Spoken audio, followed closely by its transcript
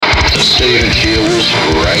The Stephen Shields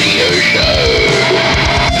Radio Show.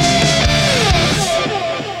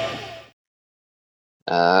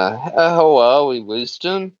 How are we,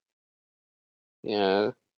 Wisdom? You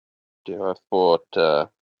know, I thought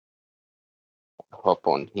hop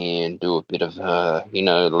on here and do a bit of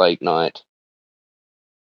late night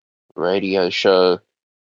radio show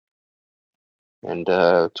and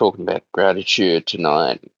talking about gratitude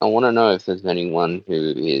tonight. I want to know if there's anyone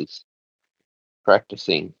who is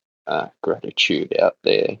practicing gratitude out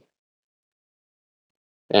there.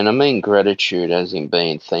 And I mean gratitude as in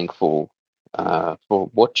being thankful for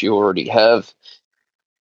what you already have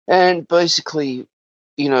and basically,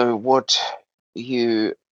 what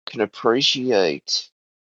you can appreciate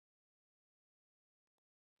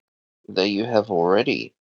that you have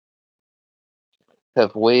already.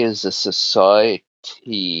 Have we as a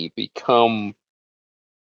society become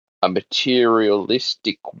a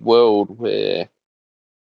materialistic world where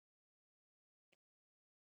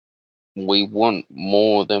we want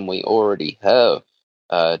more than we already have?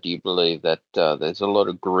 Do you believe that there's a lot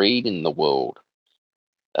of greed in the world?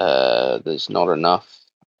 There's not enough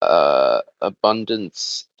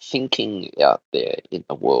abundance thinking out there in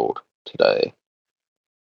the world today.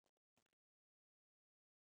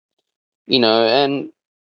 And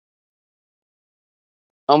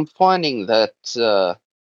I'm finding that,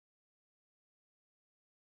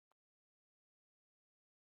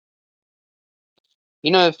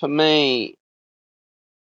 for me,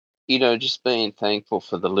 just being thankful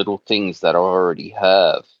for the little things that I already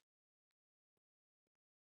have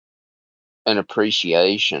and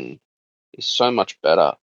appreciation is so much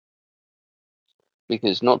better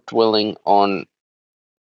because not dwelling on,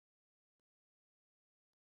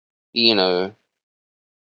 you know,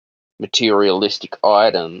 materialistic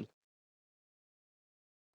items,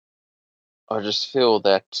 I just feel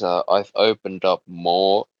that I've opened up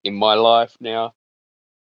more in my life now.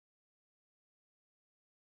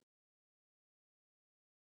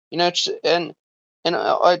 And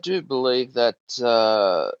I do believe that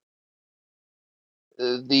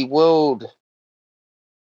the world,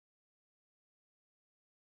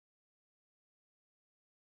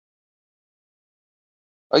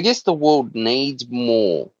 I guess the world needs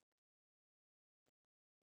more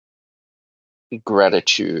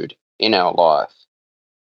gratitude in our life.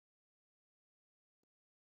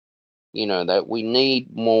 That we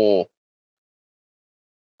need more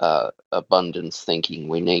abundance thinking,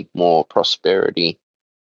 we need more prosperity.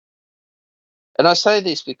 And I say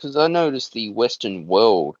this because I notice the Western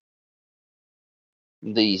world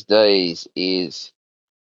these days is,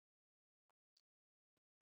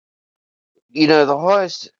 the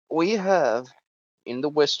highest we have in the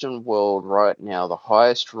Western world right now, the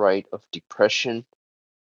highest rate of depression,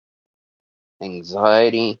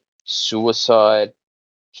 anxiety, suicide,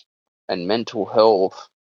 and mental health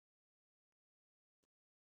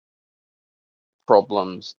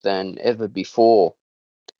problems than ever before.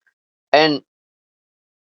 And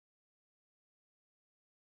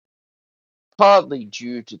partly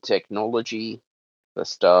due to technology, for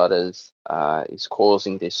starters, is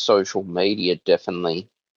causing this. Social media definitely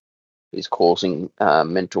is causing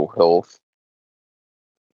mental health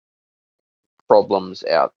problems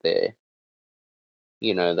out there.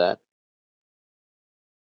 You know that.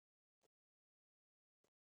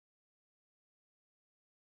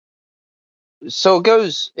 So it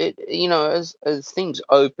goes, as things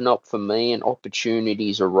open up for me and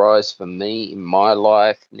opportunities arise for me in my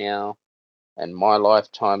life now and my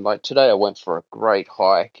lifetime. Like today, I went for a great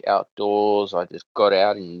hike outdoors. I just got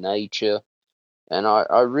out in nature and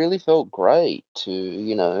I really felt great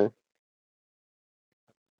to,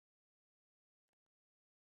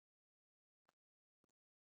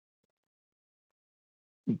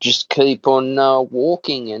 just keep on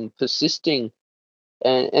walking and persisting.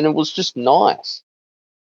 And it was just nice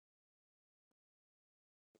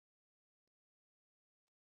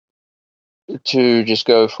to just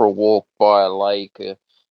go for a walk by a lake.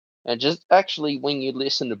 And just actually, when you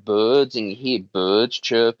listen to birds and you hear birds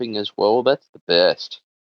chirping as well, that's the best.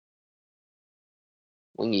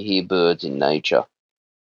 When you hear birds in nature.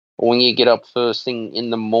 Or when you get up first thing in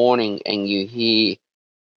the morning and you hear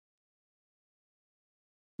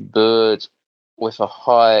birds with a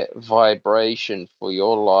high vibration for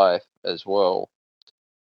your life as well,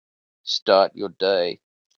 start your day.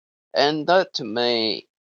 And that to me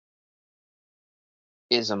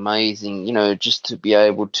is amazing, just to be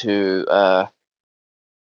able to,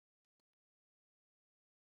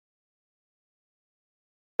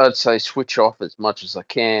 I'd say, switch off as much as I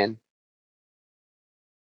can.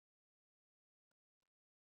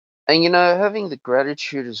 And having the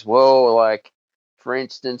gratitude as well, like For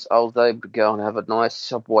instance, I was able to go and have a nice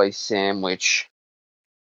Subway sandwich.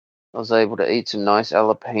 I was able to eat some nice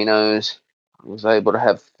jalapenos. I was able to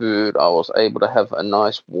have food. I was able to have a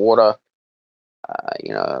nice water,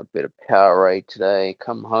 a bit of Powerade today,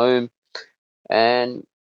 come home and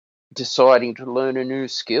deciding to learn a new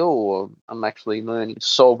skill. I'm actually learning to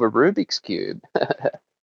solve a Rubik's Cube.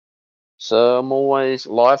 So I'm always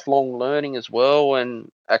lifelong learning as well,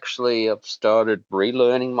 and actually I've started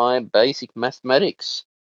relearning my basic mathematics,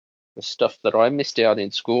 the stuff that I missed out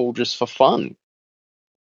in school just for fun.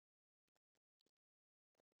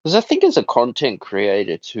 Because I think as a content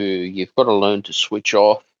creator too, you've got to learn to switch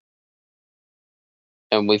off,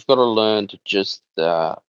 and we've got to learn to just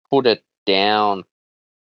put it down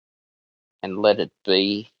and let it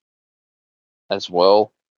be as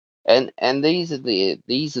well. And these are the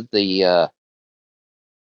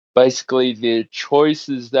basically the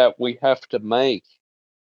choices that we have to make,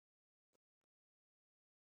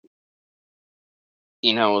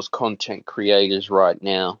 as content creators right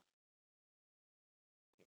now.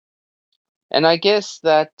 And I guess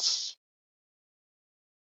that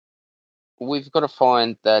we've got to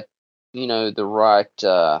find that, the right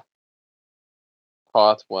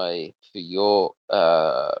pathway for your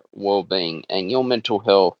well-being and your mental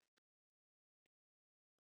health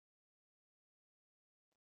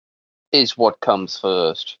is what comes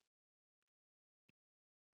first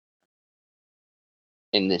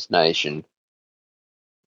in this nation.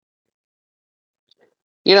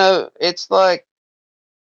 It's like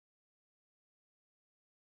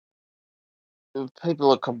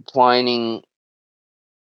people are complaining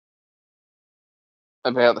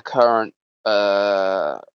about the current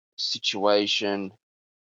situation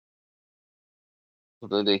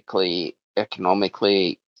politically,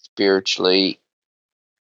 economically, spiritually,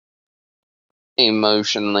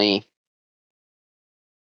 emotionally.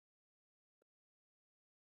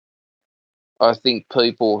 I think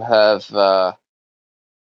people have,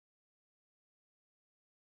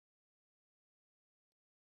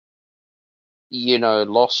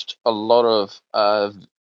 lost a lot of,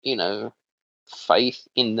 you know, faith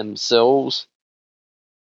in themselves.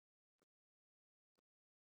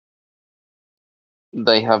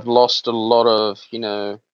 They have lost a lot of,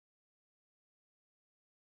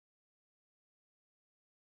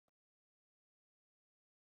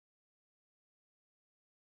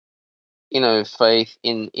 faith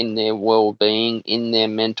in their well-being, in their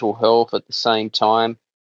mental health at the same time.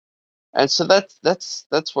 And so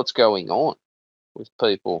that's what's going on with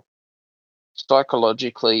people.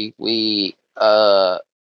 Psychologically, we are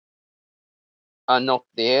not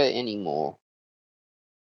there anymore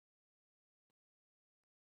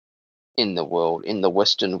in the world, in the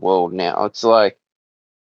Western world now. It's like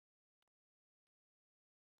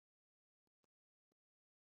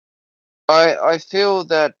I feel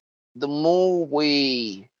that the more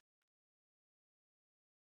we,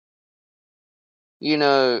 you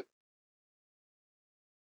know,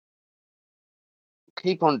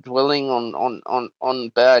 keep on dwelling on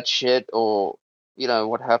bad shit or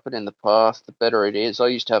what happened in the past, the better it is. I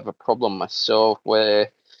used to have a problem myself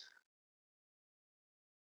where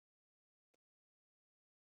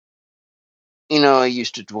I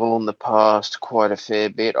used to dwell on the past quite a fair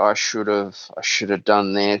bit. I should have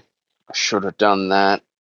done that. I should have done that.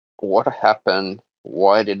 What happened?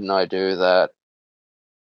 Why didn't I do that?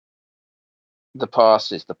 The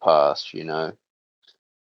past is the past.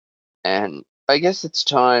 And I guess it's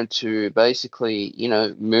time to basically,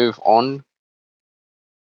 move on,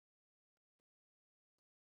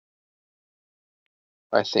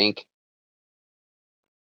 I think.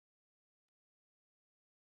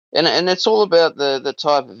 And it's all about the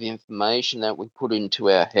type of information that we put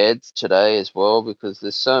into our heads today as well, because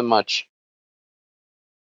there's so much,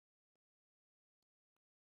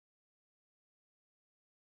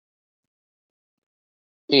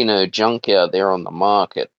 junk out there on the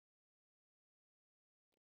market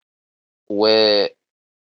where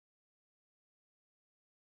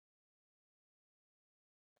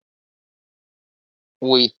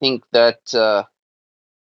we think that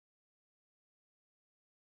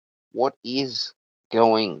what is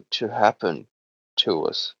going to happen to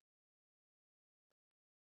us.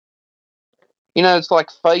 It's like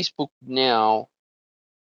Facebook now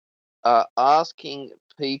asking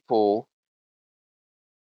people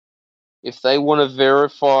if they want to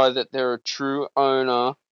verify that they're a true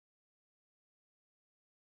owner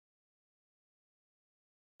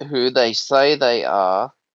who they say they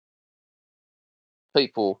are,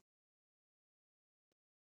 people.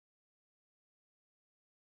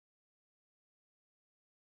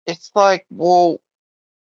 It's like, well,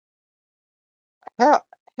 how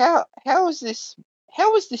how is this?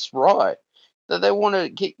 how is this right? That they want to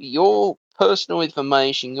get your personal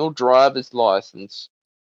information, your driver's license,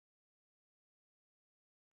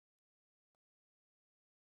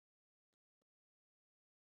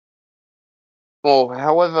 or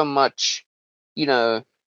however much, you know,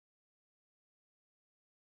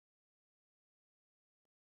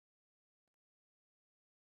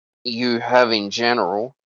 you have in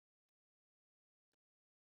general,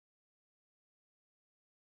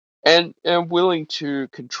 and willing to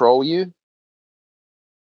control you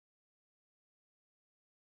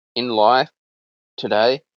in life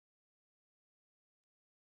today.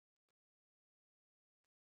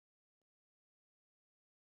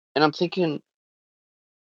 And I'm thinking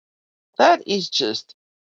that is just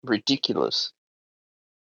ridiculous.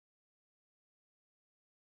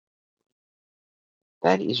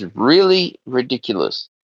 That is really ridiculous.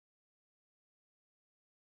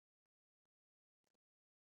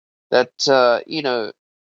 That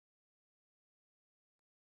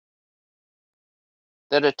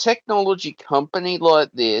that a technology company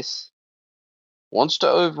like this wants to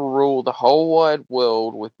overrule the whole wide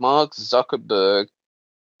world with Mark Zuckerberg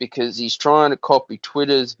because he's trying to copy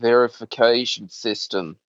Twitter's verification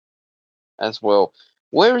system as well.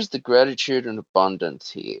 Where is the gratitude and abundance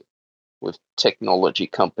here with technology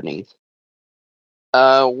companies?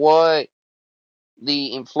 Why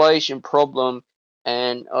the inflation problem?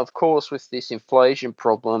 And of course, with this inflation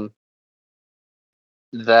problem,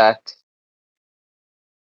 that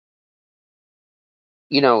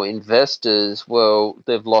investors, well,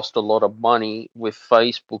 they've lost a lot of money with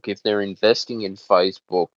Facebook if they're investing in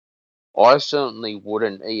Facebook. I certainly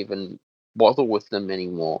wouldn't even bother with them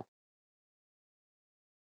anymore.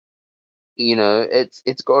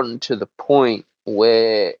 It's gotten to the point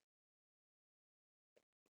where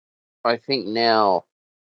I think now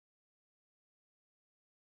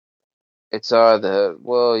it's either,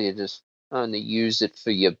 well, you just only use it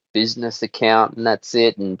for your business account and that's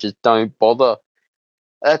it, and just don't bother.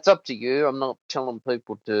 That's up to you. I'm not telling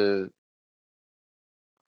people to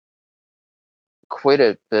quit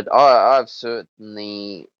it, but I've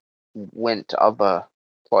certainly went to other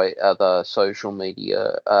social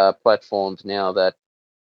media platforms now that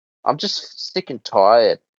I'm just sick and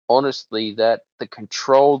tired, honestly, that the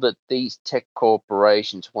control that these tech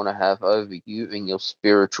corporations want to have over you and your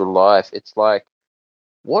spiritual life. It's like,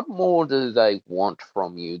 what more do they want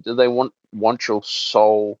from you? Do they want your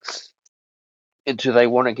soul? Do they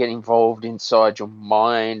want to get involved inside your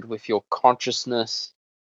mind with your consciousness?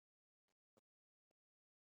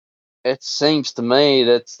 It seems to me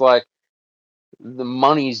that's like the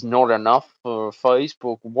money's not enough for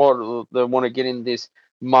Facebook. What they want to get in this?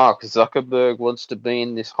 Mark Zuckerberg wants to be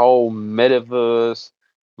in this whole metaverse,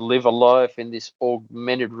 live a life in this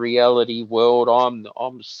augmented reality world.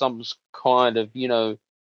 I'm some kind of,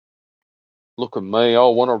 look at me, I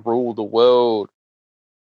want to rule the world.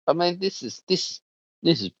 I mean, this is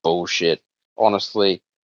bullshit, honestly.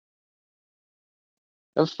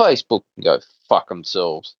 And Facebook can go fuck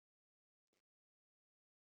themselves.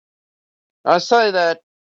 I say that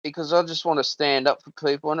because I just want to stand up for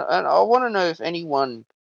people, and I want to know if anyone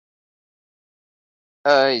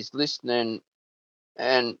is listening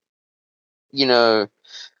and you know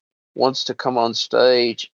wants to come on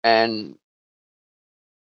stage and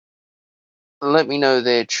let me know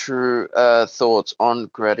their true thoughts on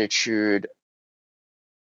gratitude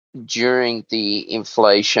during the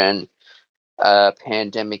inflation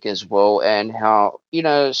pandemic as well, and how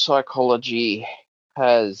psychology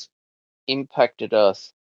has impacted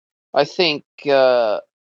us. I think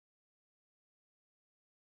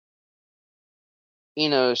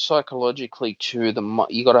psychologically too.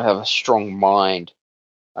 You got to have a strong mind.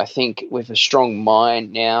 I think with a strong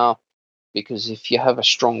mind now, because if you have a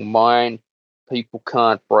strong mind, people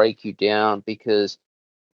can't break you down because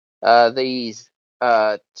these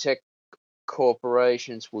tech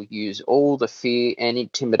corporations will use all the fear and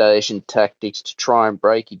intimidation tactics to try and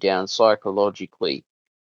break you down psychologically.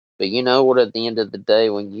 But you know what? At the end of the day,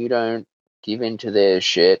 when you don't give in to their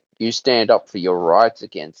shit, you stand up for your rights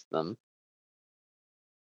against them,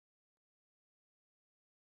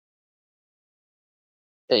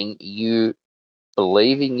 and you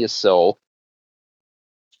believe in yourself.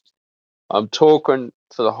 I'm talking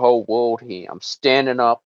for the whole world here. I'm standing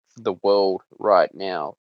up for the world right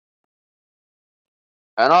now.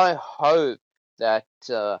 And I hope that,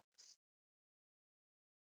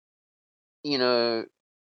 you know,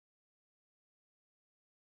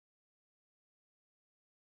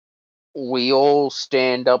 we all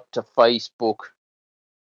stand up to Facebook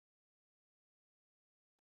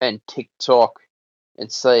and TikTok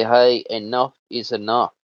and say, hey, enough is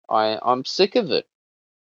enough. I'm sick of it.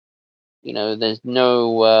 there's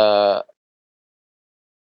no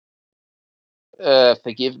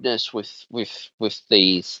forgiveness with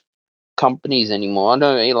these companies anymore. I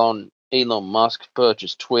know Elon Musk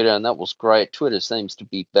purchased Twitter, and that was great. Twitter seems to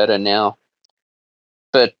be better now,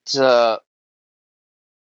 but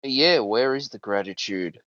yeah, where is the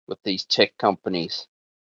gratitude with these tech companies?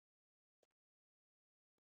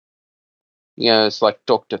 It's like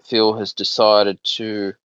Dr. Phil has decided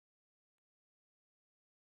to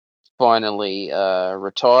finally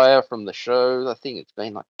retire from the show. I think it's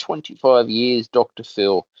been like 25 years, Dr.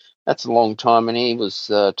 Phil. That's a long time, and he was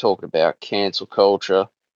talking about cancel culture,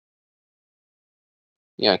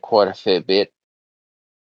 quite a fair bit.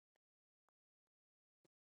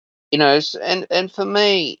 And for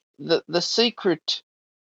me, the Secret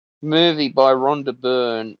movie by Rhonda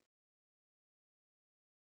Byrne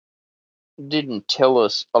didn't tell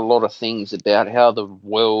us a lot of things about how the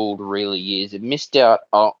world really is. It missed out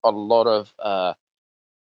a lot of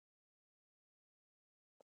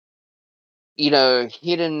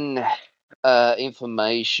hidden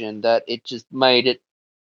information that it just made it.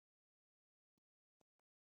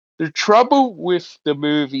 The trouble with the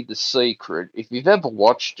movie The Secret, if you've ever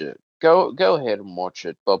watched it, go ahead and watch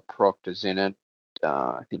it. Bob Proctor's in it.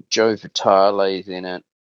 I think Joe Vitale's in it.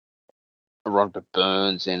 Rhonda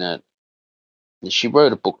Byrne's in it. And she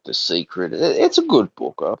wrote a book, The Secret. It's a good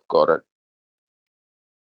book. I've got it,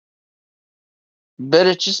 but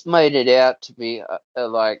it just made it out to be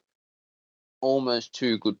like almost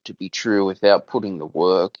too good to be true without putting the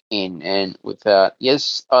work in and without.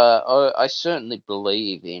 Yes, I certainly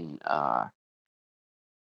believe in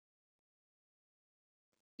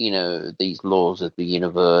these laws of the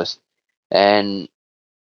universe, and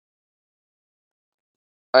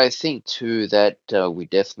I think too that we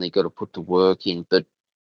definitely got to put the work in. But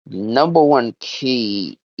number one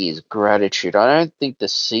key is gratitude. I don't think The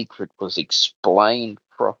Secret was explained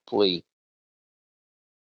properly.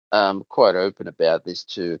 Quite open about this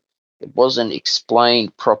too. It wasn't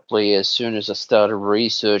explained properly as soon as I started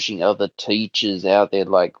researching other teachers out there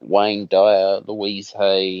like Wayne Dyer, Louise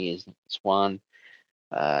Hay is one.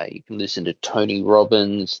 You can listen to Tony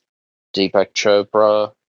Robbins, Deepak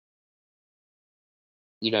Chopra.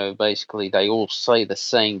 Basically they all say the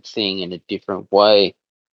same thing in a different way,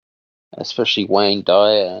 especially Wayne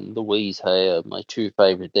Dyer and Louise Hay are my two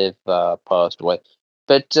favorite. They've passed away.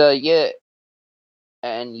 But yeah,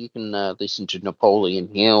 and you can listen to Napoleon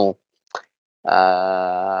Hill.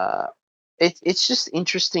 Uh, it's just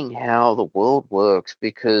interesting how the world works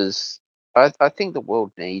because I think the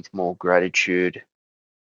world needs more gratitude.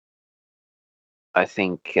 I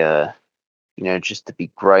think just to be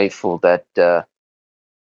grateful that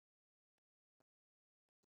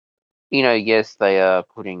yes, they are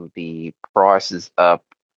putting the prices up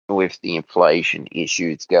with the inflation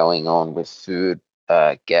issues going on with food,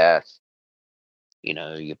 gas,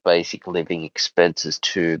 your basic living expenses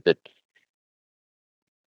too. But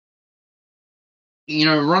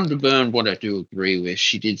Rhonda Byrne, what I do agree with,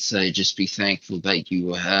 she did say just be thankful that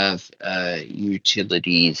you have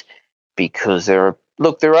utilities because there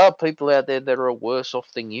are people out there that are worse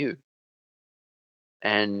off than you.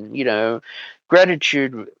 And,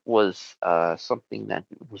 gratitude was something that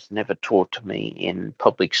was never taught to me in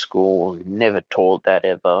public school, never taught that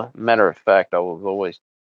ever. Matter of fact, I was always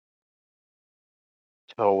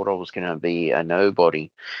told I was going to be a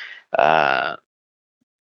nobody. Uh,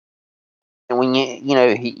 And when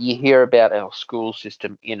you hear about our school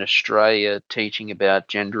system in Australia teaching about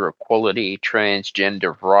gender equality,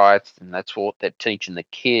 transgender rights, and that's what they're teaching the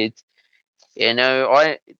kids. When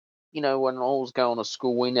I was going to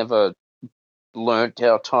school, we never learnt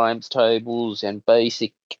our times tables and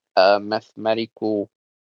basic mathematical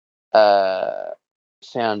uh,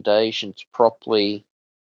 foundations properly.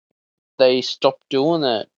 They stopped doing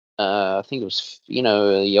that. I think it was,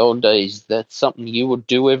 the old days, that's something you would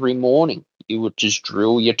do every morning. You would just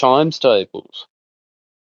drill your times tables,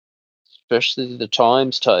 especially the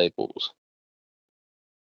times tables.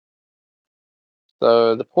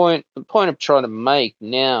 So the point I'm trying to make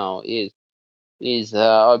now is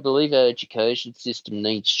I believe our education system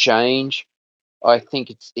needs change. I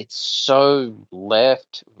think it's so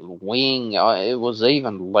left wing. It was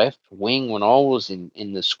even left wing when I was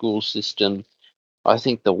in the school system. I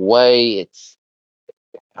think the way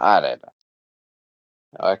I don't know.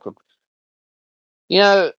 I could, you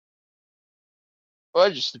know, I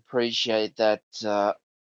just appreciate that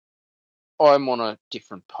I'm on a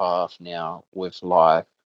different path now with life.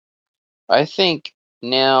 I think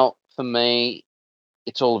now for me,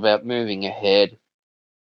 it's all about moving ahead.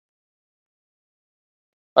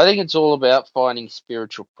 I think it's all about finding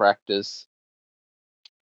spiritual practice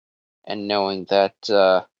and knowing that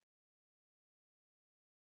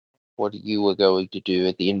what you are going to do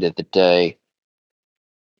at the end of the day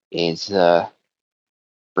is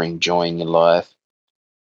bring joy in your life.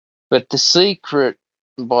 But The Secret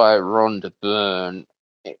by Rhonda Byrne,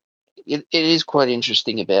 it is quite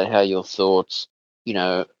interesting about how your thoughts, you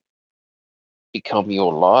know, become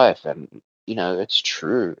your life. And, it's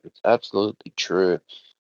true. It's absolutely true.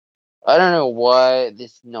 I don't know why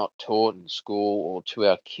this is not taught in school or to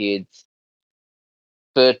our kids,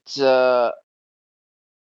 but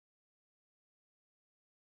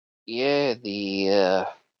yeah, the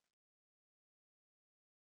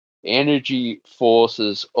energy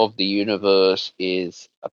forces of the universe is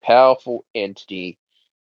a powerful entity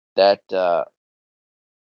that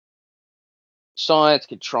science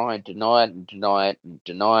could try and deny it and deny it and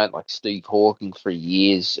deny it, like Steve Hawking for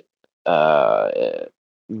years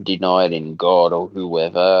denied in God or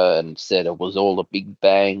whoever and said it was all a big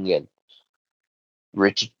bang, and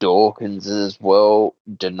Richard Dawkins as well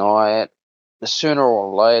deny it. Sooner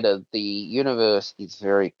or later, the universe is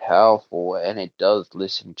very powerful and it does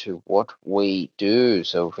listen to what we do.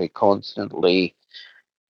 So if we're constantly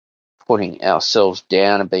putting ourselves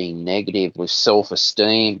down and being negative with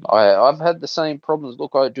self-esteem. I've had the same problems.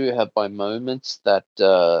 Look, I do have my moments that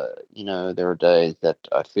there are days that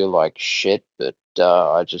I feel like shit, but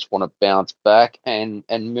I just want to bounce back and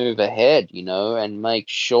move ahead, and make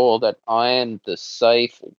sure that I am the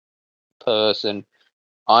safe person.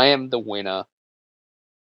 I am the winner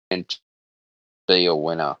and be a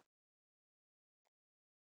winner.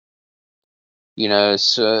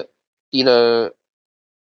 So you know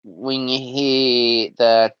when you hear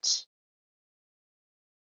that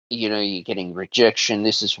you're getting rejection.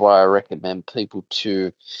 This is why I recommend people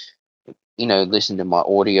to, listen to my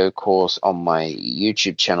audio course on my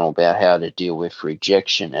YouTube channel about how to deal with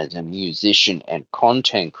rejection as a musician and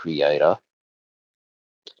content creator,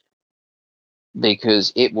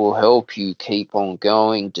 because it will help you keep on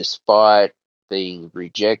going despite being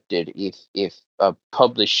rejected. If a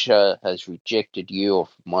publisher has rejected you, or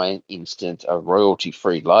for my instance, a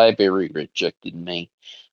royalty-free library rejected me,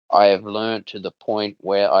 I have learned to the point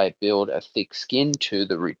where I build a thick skin to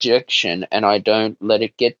the rejection and I don't let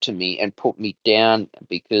it get to me and put me down,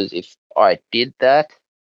 because if I did that,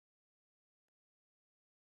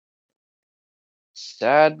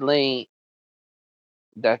 sadly,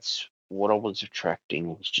 that's what I was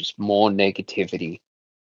attracting, was just more negativity.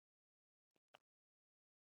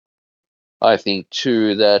 I think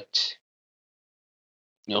too that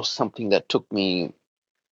something that took me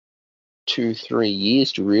 2, 3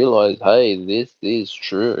 years to realize, hey, this is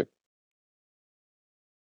true.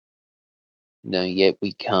 No, yet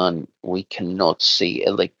we cannot see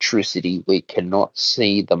electricity, we cannot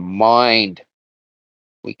see the mind.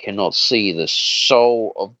 We cannot see the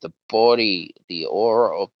soul of the body, the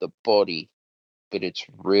aura of the body, but it's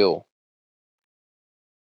real.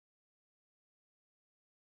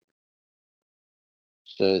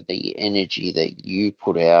 So the energy that you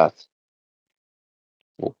put out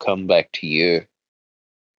will come back to you.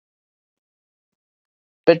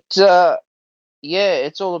 But yeah,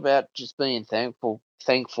 it's all about just being thankful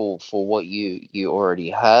for what you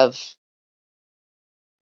already have.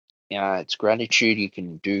 It's gratitude. You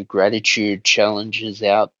can do gratitude challenges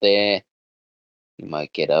out there. You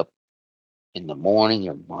might get up in the morning.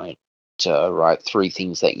 You might write 3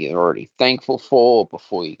 things that you're already thankful for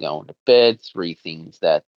before you go into bed. 3 things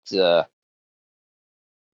that uh,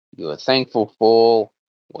 you are thankful for,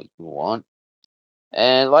 what you want.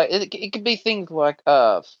 And like it could be things like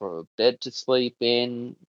for a bed to sleep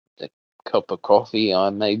in, the cup of coffee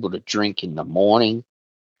I'm able to drink in the morning,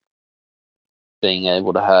 being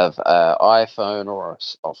able to have an iPhone or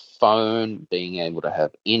a phone, being able to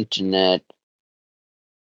have internet.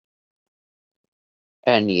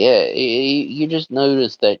 And yeah, you just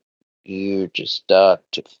notice that you just start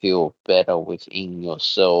to feel better within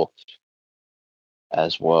yourself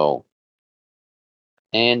as well.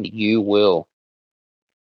 And you will,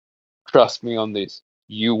 trust me on this,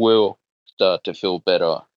 you will start to feel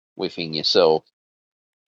better within yourself.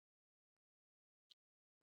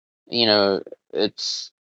 You know,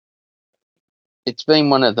 it's it's been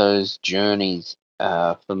one of those journeys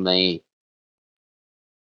for me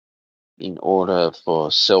in order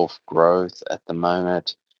for self growth at the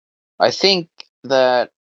moment. I think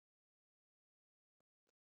that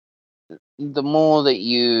the more that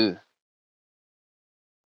you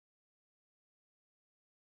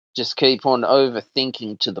just keep on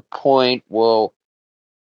overthinking to the point, well,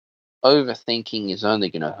 overthinking is only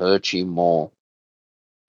going to hurt you more.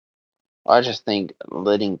 I just think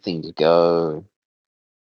letting things go,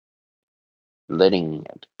 letting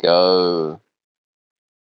it go,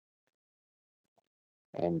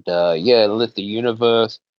 and yeah, let the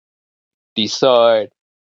universe decide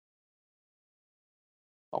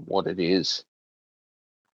on what it is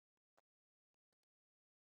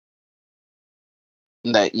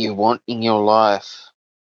that you want in your life,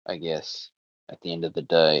 I guess, at the end of the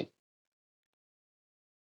day.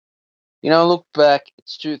 Look back,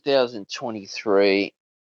 it's 2023.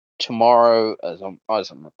 Tomorrow, as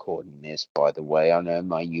I'm recording this, by the way, I know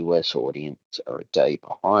my US audience are a day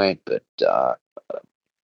behind, but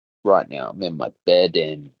right now I'm in my bed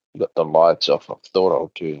and got the lights off. I thought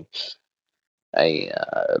I'll do a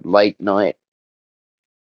late night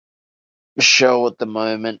show at the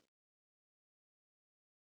moment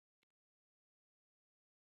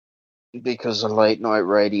because a late night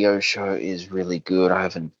radio show is really good. I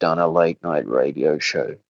haven't done a late night radio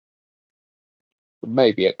show for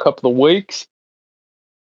maybe a couple of weeks,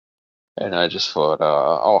 and I just thought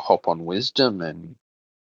I'll hop on Wisdom and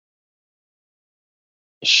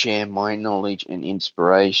share my knowledge and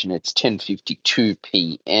inspiration. It's 10:52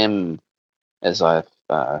 p.m. as I've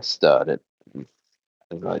started,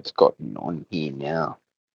 as I've gotten on here now,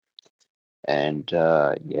 and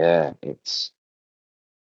yeah, it's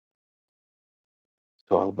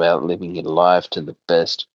all about living your life to the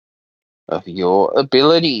best of your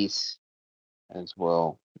abilities as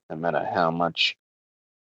well. No matter how much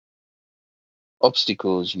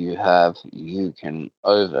obstacles you have, you can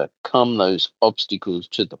overcome those obstacles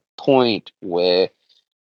to the point where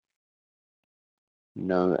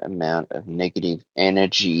no amount of negative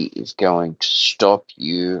energy is going to stop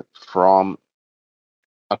you from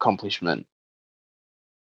accomplishment.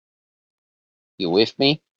 You with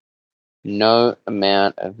me? No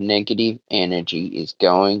amount of negative energy is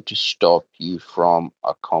going to stop you from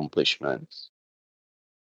accomplishments.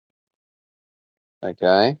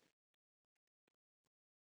 Okay?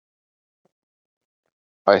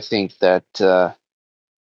 I think that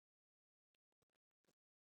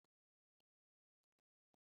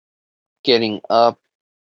getting up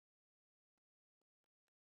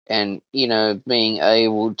and, being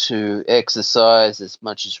able to exercise as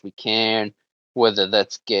much as we can, whether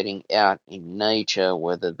that's getting out in nature,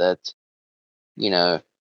 whether that's, you know,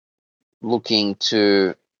 looking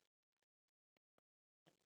to,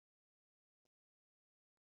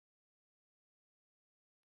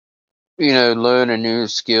 learn a new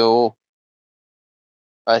skill.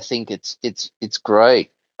 I think it's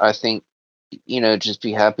great. I think, just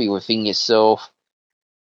be happy within yourself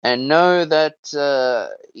and know that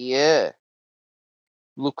yeah,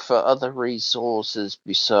 look for other resources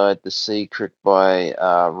beside The Secret by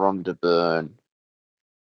Rhonda Byrne.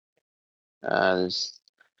 There's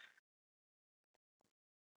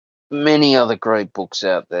many other great books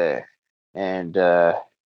out there, and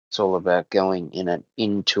it's all about going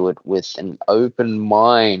into it with an open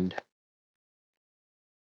mind.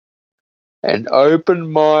 An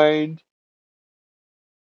open mind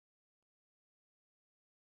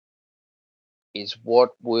is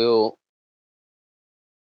what will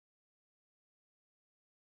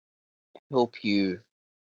help you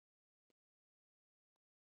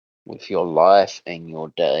with your life and your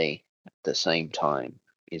day at the same time,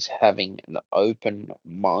 is having an open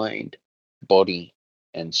mind, body,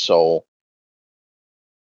 and soul.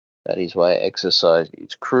 That is why exercise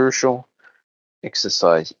is crucial.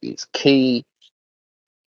 Exercise is key.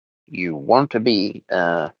 You want to be,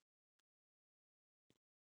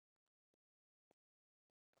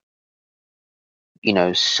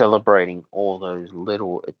 celebrating all those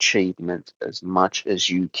little achievements as much as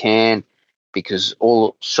you can, because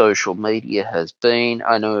all social media has been,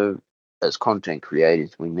 I know as content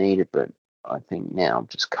creators we need it, but I think now I'm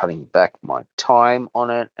just cutting back my time on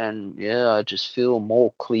it, and yeah, I just feel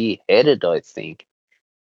more clear headed, I think.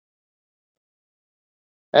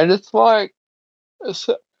 And it's like,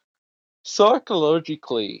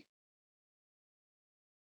 psychologically,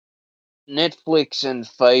 Netflix and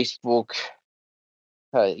Facebook,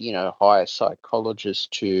 hire psychologists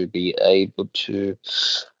to be able to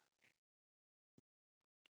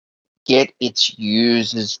get its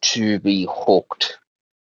users to be hooked,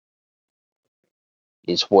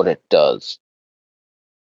 is what it does.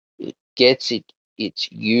 It gets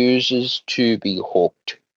its users to be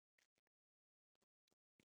hooked.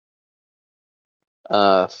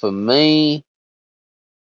 For me,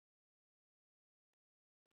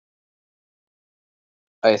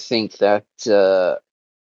 I think that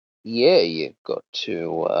yeah, you've got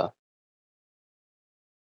to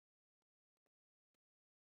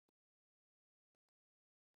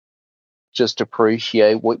just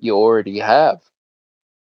appreciate what you already have.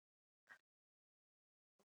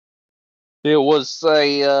 There was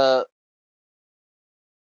a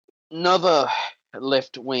another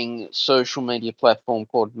left wing social media platform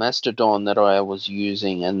called Mastodon that I was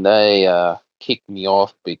using, and they kicked me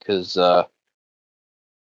off because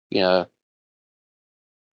you know,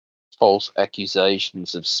 false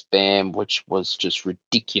accusations of spam, which was just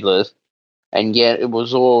ridiculous. And yet it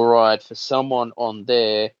was all right for someone on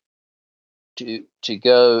there to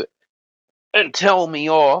go and tell me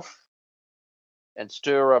off and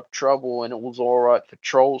stir up trouble, and it was all right for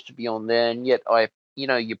trolls to be on there, and yet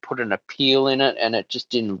you put an appeal in it and it just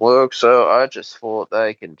didn't work. So I just thought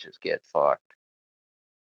they can just get fucked.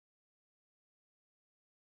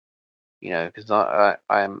 Because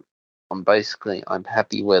I'm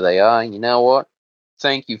happy where they are. You know what?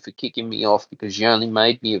 Thank you for kicking me off because you only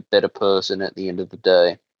made me a better person at the end of the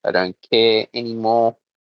day. I don't care anymore.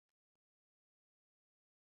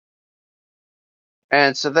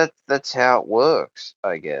 And so that's how it works,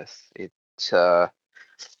 I guess. Uh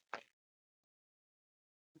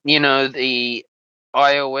the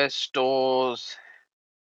iOS stores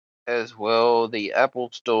as well, the Apple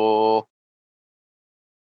store,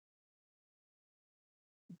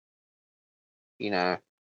 you know,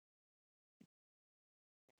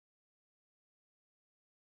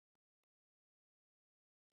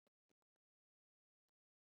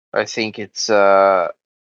 I think it's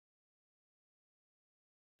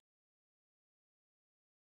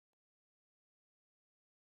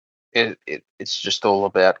just all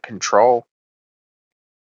about control.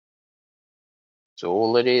 So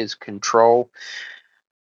all it is, control.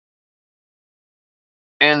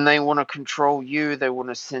 And they want to control you, they want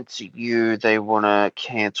to censor you, they want to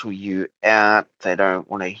cancel you out, they don't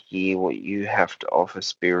want to hear what you have to offer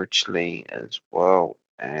spiritually as well.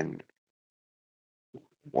 And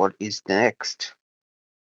what is next?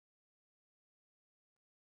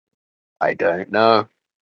 I don't know.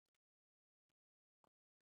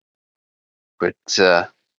 But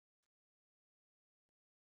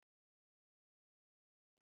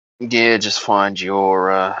yeah, just find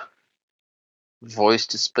your voice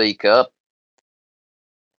to speak up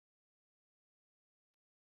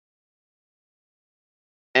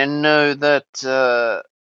and know that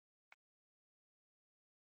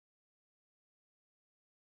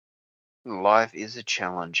life is a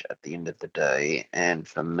challenge at the end of the day. And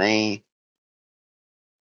for me,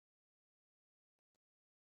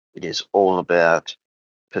 it is all about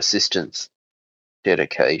persistence,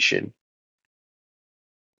 dedication,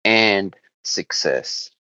 and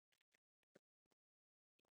success.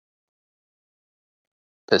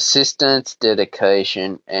 Persistence,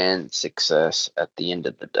 dedication, and success at the end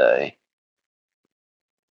of the day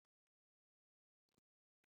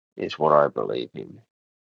is what I believe in.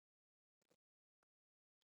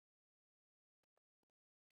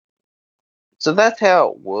 So that's how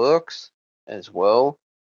it works as well.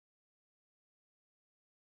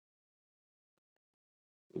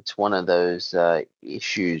 It's one of those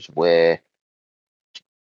issues where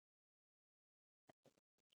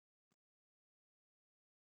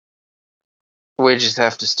we just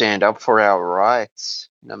have to stand up for our rights,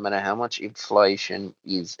 no matter how much inflation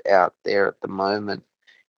is out there at the moment.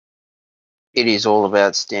 It is all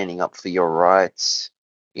about standing up for your rights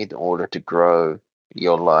in order to grow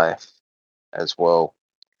your life as well.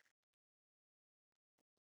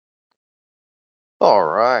 All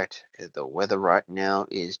right. The weather right now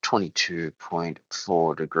is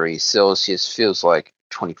 22.4 degrees Celsius. Feels like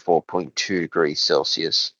 24.2 degrees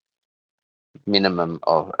Celsius. Minimum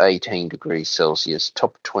of 18 degrees Celsius.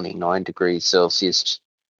 Top 29 degrees Celsius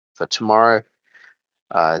for tomorrow.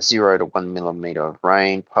 0 to 1 millimeter of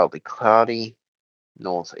rain. Partly cloudy.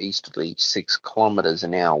 Northeasterly 6 kilometers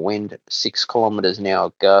an hour wind. 6 kilometers an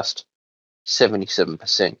hour gust.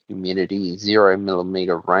 77% humidity. 0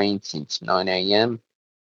 millimeter rain since 9 a.m.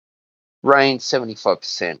 Rain,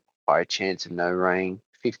 75% high chance of no rain,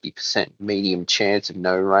 50% medium chance of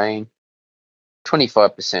no rain,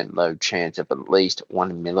 25% low chance of at least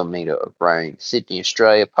 1 millimeter of rain. Sydney,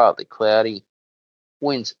 Australia, partly cloudy,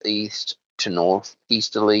 winds east to north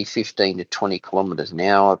easterly 15 to 20 kilometers an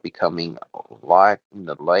hour, becoming light in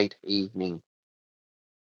the late evening.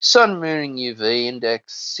 Sun, moon, and UV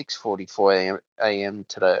index 6:44 a.m.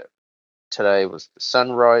 today. Today was the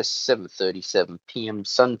sunrise, 7:37 p.m.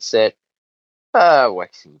 sunset.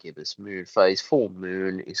 Waxing gibbous moon phase. Full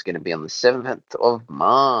moon is going to be on the 7th of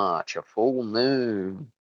March. A full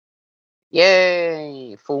moon.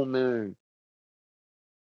 Yay! Full moon.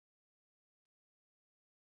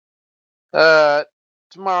 Uh,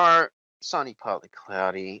 Tomorrow, sunny, partly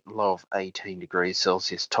cloudy. Low of 18 degrees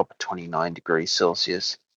Celsius. Top of 29 degrees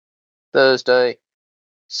Celsius. Thursday,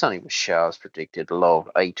 sunny with showers predicted, a low of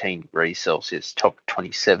 18 degrees Celsius, top of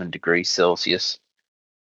 27 degrees Celsius.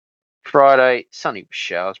 Friday, sunny with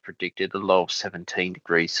showers predicted, a low of 17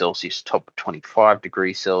 degrees Celsius, top of 25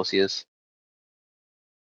 degrees Celsius.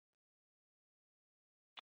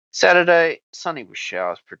 Saturday, sunny with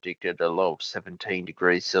showers predicted, a low of 17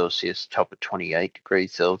 degrees Celsius, top of 28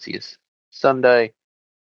 degrees Celsius. Sunday,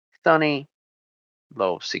 sunny,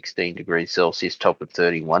 low of 16 degrees Celsius, top of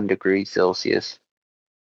 31 degrees Celsius.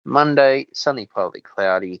 Monday, sunny, partly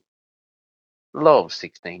cloudy, low of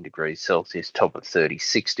 16 degrees Celsius, top of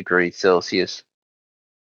 36 degrees Celsius.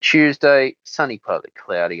 Tuesday, sunny, partly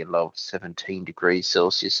cloudy, a low of 17 degrees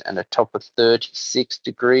Celsius, and a top of 36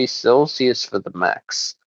 degrees Celsius for the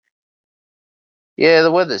max. Yeah,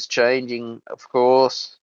 the weather's changing, of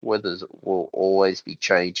course. Weathers will always be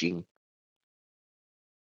changing.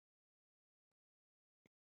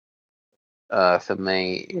 For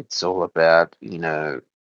me, it's all about,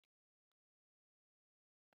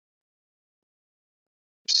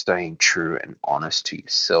 staying true and honest to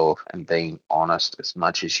yourself and being honest as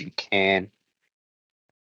much as you can,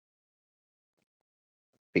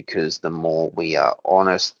 because the more we are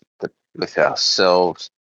honest with ourselves,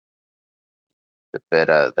 the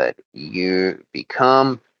better that you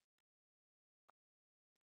become,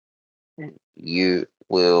 and you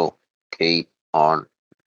will keep on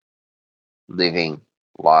living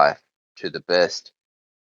life to the best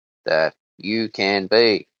that you can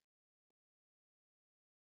be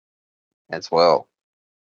as well.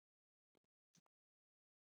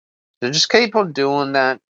 So just keep on doing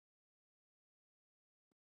that.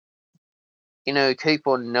 Keep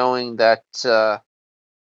on knowing that, just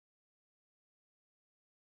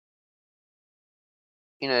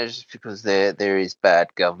because there is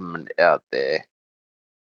bad government out there,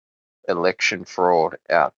 election fraud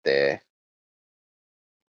out there,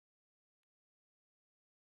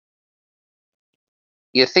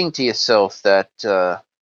 you think to yourself that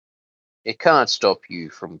it can't stop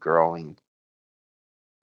you from growing.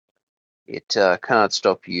 It can't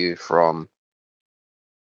stop you from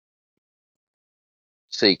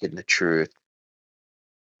seeking the truth,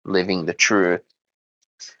 living the truth,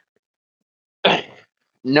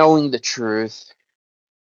 knowing the truth,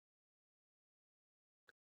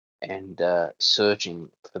 and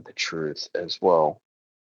searching for the truth as well.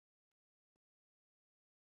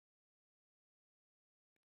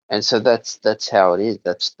 And so that's how it is.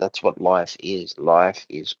 That's what life is. Life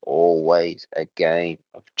is always a game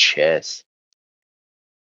of chess.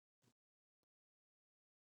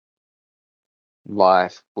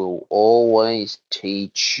 Life will always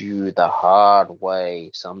teach you the hard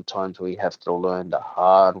way. Sometimes we have to learn the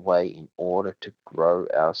hard way in order to grow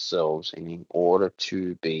ourselves and in order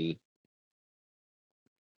to be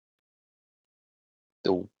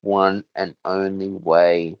the one and only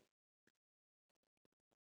way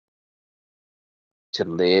to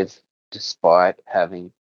live despite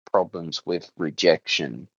having problems with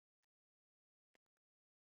rejection.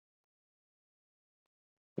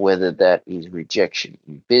 Whether that is rejection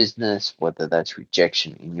in business, whether that's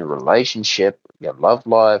rejection in your relationship, your love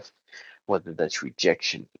life, whether that's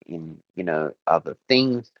rejection in, other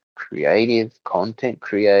things, creative, content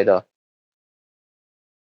creator.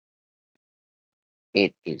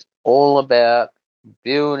 It is all about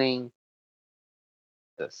building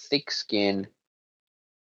the thick skin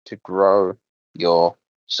to grow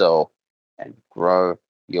yourself and grow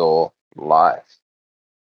your life.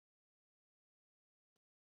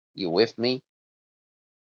 You with me?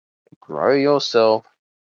 Grow yourself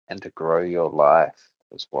and to grow your life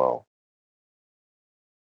as well.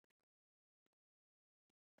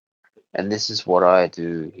 And this is what I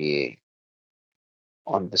do here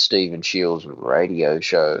on the Stephen Shields radio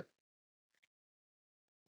show.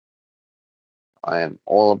 I am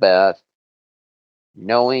all about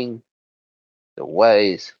knowing the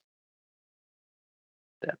ways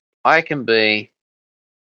that I can be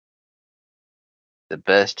the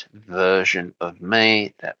best version of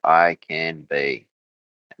me that I can be,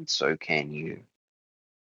 and so can you.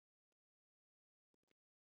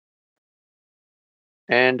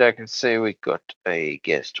 And I can see we've got a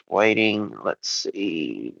guest waiting. Let's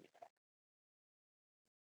see.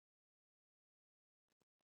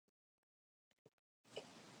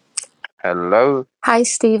 Hello. Hi,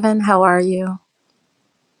 Stephen. How are you?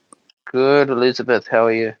 Good, Elizabeth. How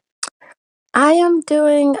are you? I'm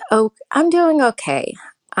doing okay.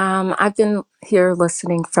 I've been here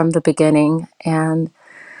listening from the beginning and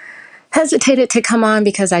hesitated to come on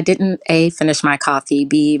because I didn't A, finish my coffee,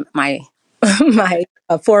 B, my my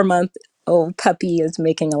 4 month old puppy is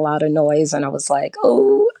making a lot of noise, and I was like,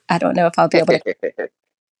 oh, I don't know if I'll be able to.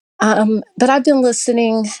 But I've been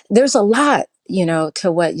listening. There's a lot,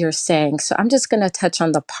 to what you're saying. So I'm just going to touch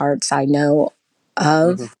on the parts I know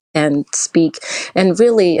Hmm. of and speak. And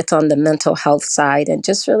really, it's on the mental health side, and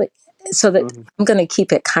just really so that Hmm. I'm going to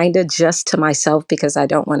keep it kind of just to myself because I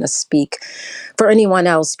don't want to speak for anyone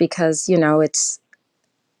else because, it's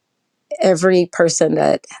every person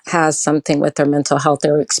that has something with their mental health,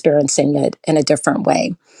 they're experiencing it in a different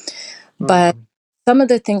way. But Hmm. some of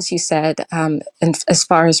the things you said, and as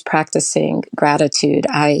far as practicing gratitude,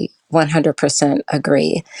 I 100%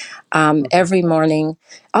 agree. Hmm. Every morning,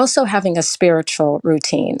 also having a spiritual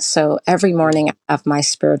routine. So every morning Hmm. I have my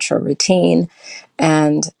spiritual routine,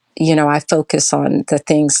 and I focus on the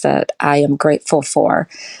things that I am grateful for.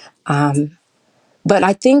 But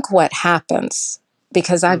I think what happens,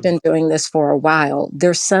 because I've Hmm. been doing this for a while,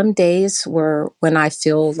 there's some days where when I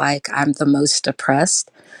feel like I'm the most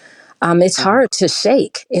depressed, it's Hmm. hard to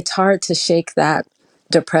shake. It's hard to shake that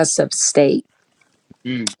depressive state.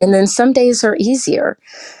 Hmm. And then some days are easier.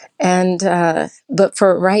 And, but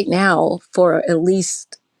for right now, for at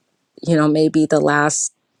least, maybe the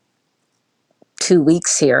last 2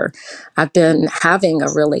 weeks here, I've been having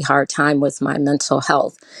a really hard time with my mental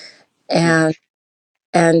health. And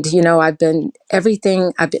I've been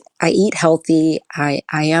everything. I eat healthy. I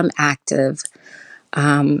am active.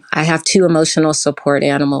 I have two emotional support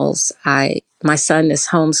animals. My son is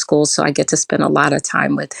homeschooled, so I get to spend a lot of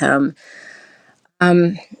time with him.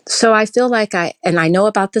 Um, so I feel like and I know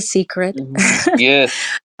about The Secret. Hmm. Yes.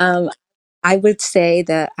 um, I would say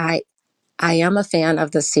that I am a fan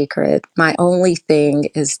of The Secret. My only thing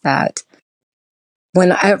is that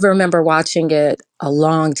when I remember watching it a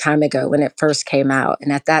long time ago when it first came out,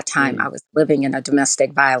 and at that time Hmm. I was living in a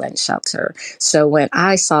domestic violence shelter. So when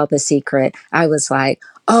I saw The Secret, I was like,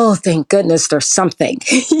 "Oh, thank goodness, there's something.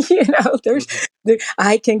 Hmm.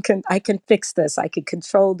 I can fix this. I can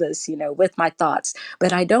control this. With my thoughts."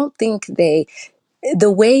 But I don't think the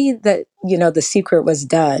way that The Secret was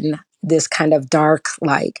done. This kind of dark,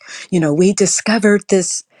 like we discovered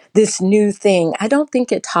this new thing. I don't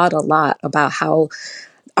think it taught a lot about how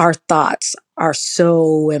our thoughts are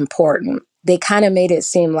so important. They kind of made it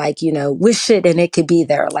seem like, wish it and it could be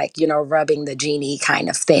there, like, rubbing the genie kind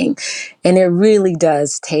of thing. And it really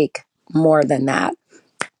does take more than that.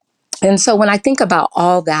 And so when I think about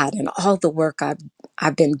all that and all the work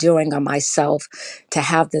I've been doing on myself to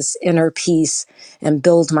have this inner peace and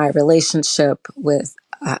build my relationship with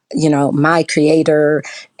my creator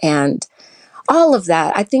and all of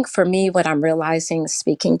that, I think for me, what I'm realizing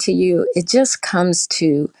speaking to you, it just comes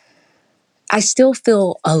to I still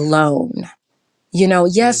feel alone.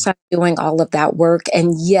 Yes, Hmm. I'm doing all of that work.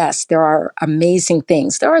 And yes, there are amazing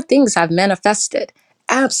things. There are things I've manifested.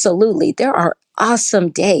 Absolutely. There are awesome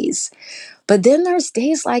days. But then there's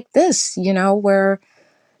days like this, where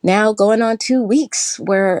now going on 2 weeks,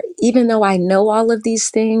 where even though I know all of these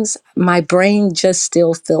things, my brain just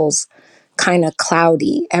still feels kind of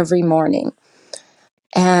cloudy every morning.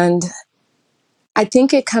 And I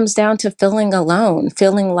think it comes down to feeling alone,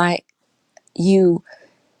 feeling like you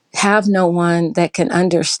have no one that can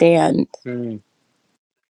understand Hmm.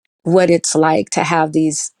 what it's like to have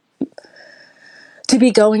to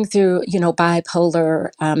be going through, bipolar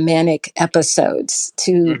manic episodes,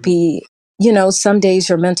 to Hmm. be, some days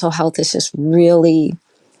your mental health is just really,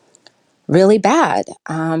 really bad.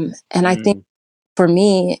 And I think Hmm. for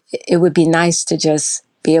me, it would be nice to just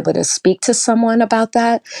be able to speak to someone about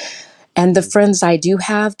that. And the friends I do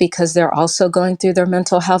have, because they're also going through their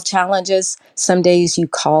mental health challenges, some days you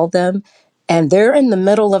call them and they're in the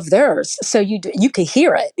middle of theirs. So you could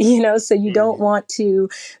hear it, so you don't Hmm. want to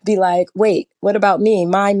be like, wait, what about me?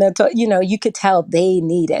 My mental, you could tell they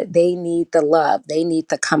need it. They need the love. They need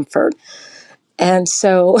the comfort. And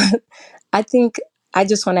so I think I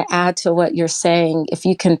just want to add to what you're saying. If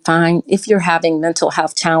you're having mental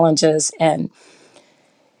health challenges and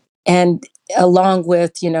along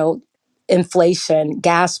with inflation,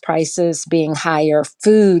 gas prices being higher,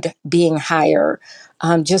 food being higher,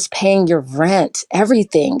 just paying your rent,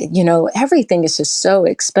 everything is just so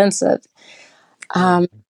expensive. um,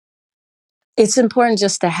 Hmm. it's important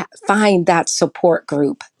just to find that support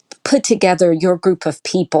group, put together your group of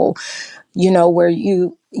people, where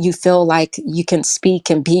you feel like you can speak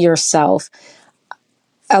and be yourself.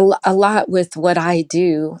 A lot with what I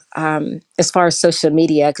do, as far as social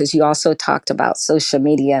media, because you also talked about social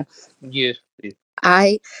media. Yes. Yes.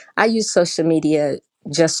 I I use social media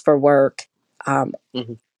just for work. Um,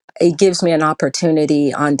 Hmm. it gives me an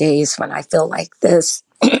opportunity on days when I feel like this.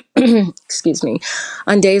 Excuse me.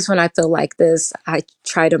 On days when I feel like this, I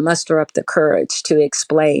try to muster up the courage to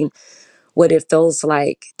explain what it feels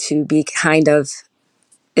like to be kind of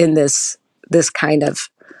in this kind of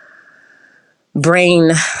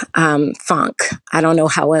brain funk. I don't know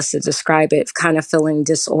how else to describe it. Kind of feeling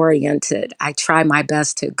disoriented. I try my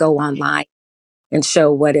best to go online and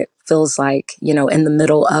show what it feels like, in the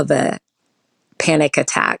middle of a panic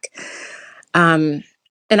attack. Um,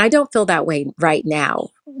 and I don't feel that way right now,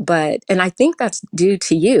 and I think that's due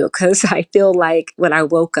to you, because I feel like when I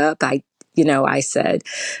woke up, I said,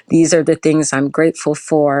 these are the things I'm grateful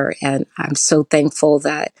for. And I'm so thankful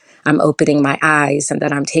that I'm opening my eyes and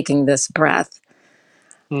that I'm taking this breath.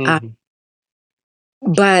 Uh, Mm-hmm.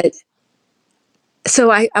 but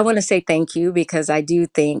so I want to say thank you, because I do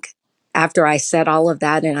think after I said all of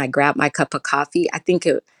that and I grabbed my cup of coffee, I think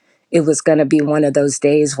it was going to be one of those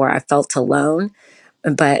days where I felt alone.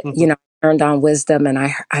 But, Mm-hmm. I turned on wisdom, and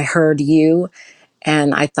I heard you,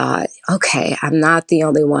 and I thought, okay, I'm not the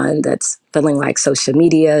only one that's feeling like social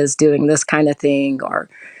media is doing this kind of thing, or,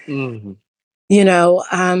 Mm-hmm. you know,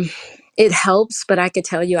 um, it helps, but I could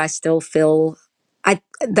tell you, I still feel.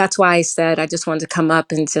 That's why I said I just wanted to come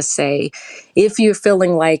up and just say, if you're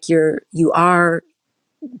feeling like you are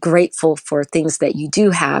grateful for things that you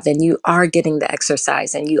do have, and you are getting the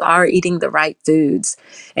exercise, and you are eating the right foods,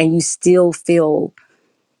 and you still feel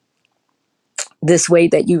this way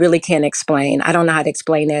that you really can't explain. I don't know how to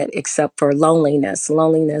explain it except for loneliness.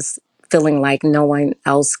 Loneliness, feeling like no one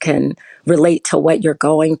else can relate to what you're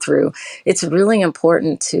going through. It's really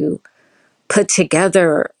important to put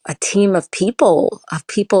together a team of people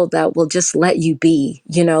that will just let you be,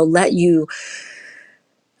 let you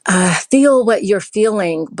feel what you're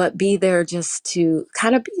feeling, but be there just to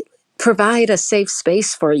kind of provide a safe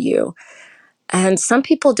space for you. And some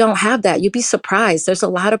people don't have that. You'd be surprised. There's a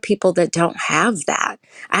lot of people that don't have that.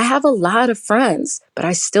 I have a lot of friends, but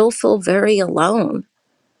I still feel very alone.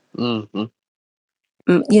 Mm-hmm.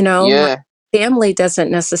 My Yeah. family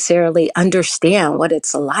doesn't necessarily understand what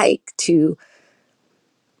it's like to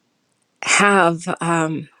have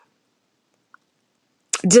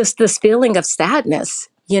just this feeling of sadness,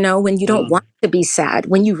 when you don't Mm. want to be sad,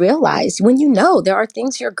 when you realize, when there are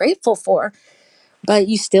things you're grateful for, but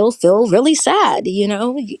you still feel really sad.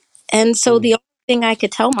 And so the Mm. only thing I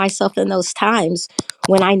could tell myself in those times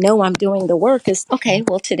when I know I'm doing the work is, okay,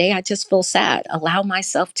 well, today I just feel sad. Allow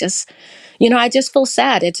myself I just feel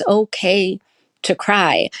sad. It's okay to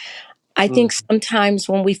cry. I think Mm. sometimes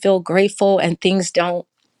when we feel grateful and things don't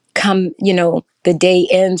come, the day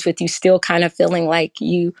ends with you still kind of feeling like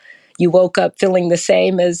you woke up feeling the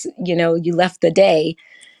same as, you left the day.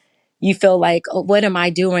 You feel like, oh, what am I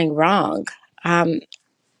doing wrong? Um,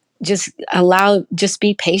 just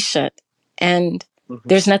be patient, and Mhm.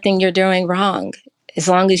 there's nothing you're doing wrong. As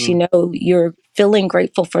long as you Mm. know you're feeling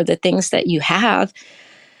grateful for the things that you have.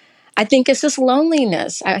 I think it's just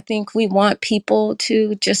loneliness. I think we want people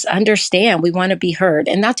to just understand. We want to be heard.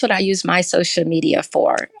 And that's what I use my social media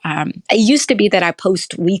for. It used to be that I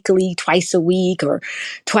post weekly, twice a week, or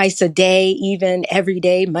twice a day, even every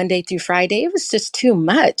day, Monday through Friday. It was just too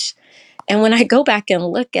much. And when I go back and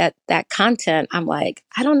look at that content, I'm like,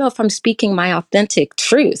 I don't know if I'm speaking my authentic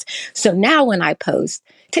truth. So now when I post,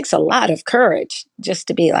 it takes a lot of courage just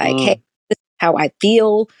to be like, hey, Mm. how I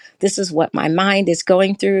feel. This is what my mind is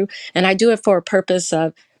going through. And I do it for a purpose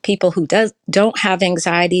of people who don't have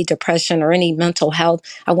anxiety, depression, or any mental health.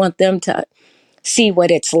 I want them to see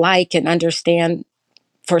what it's like and understand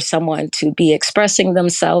for someone to be expressing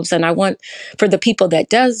themselves. And I want for the people that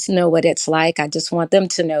does know what it's like, I just want them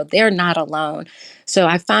to know they're not alone. So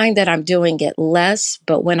I find that I'm doing it less,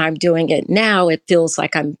 but when I'm doing it now, it feels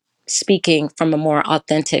like I'm speaking from a more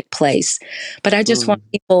authentic place. But I just want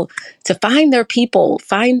Mm. people to find their people,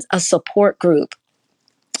 find a support group.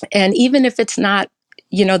 And even if it's not,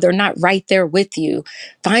 they're not right there with you,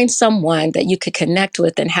 find someone that you could connect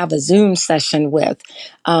with and have a Zoom session with.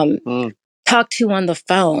 Um, Mm. Talk to on the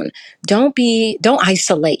phone. Don't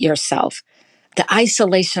isolate yourself. The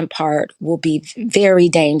isolation part will be very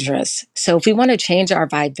dangerous. So if we want to change our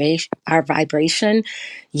vibration,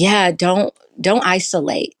 yeah, don't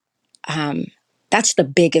isolate. um, that's the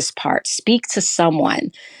biggest part. Speak to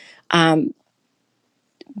someone, um,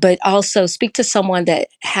 but also speak to someone that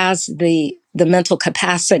has the mental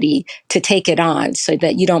capacity to take it on, so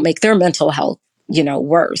that you don't make their mental health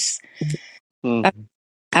worse. i, Mm.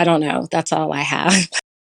 I don't know, that's all I have.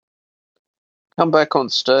 Come back on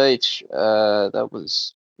stage. That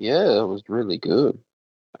was, yeah, that was really good.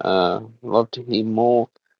 Love to hear more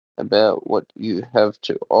about what you have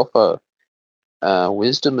to offer,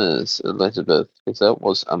 wisdomers, Elizabeth, because that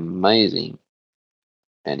was amazing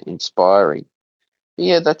and inspiring.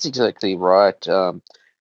 Yeah, that's exactly right.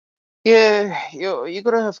 Yeah, you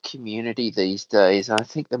got to have community these days. I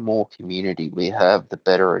think the more community we have, the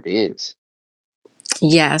better it is.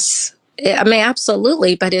 Yes. I mean,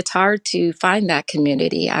 absolutely, but it's hard to find that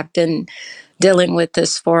community. I've been dealing with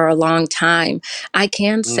this for a long time. I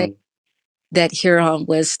can say Mm, that here on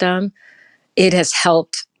Wisdom, it has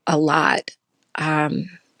helped a lot. Um,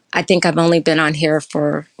 I think I've only been on here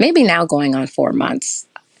for maybe now going on 4 months,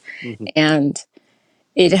 mhm, and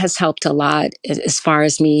it has helped a lot as far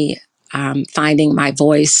as me finding my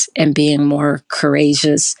voice and being more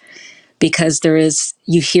courageous, because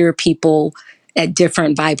you hear people at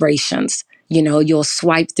different vibrations. You know, you'll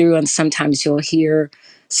swipe through and sometimes you'll hear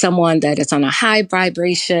someone that is on a high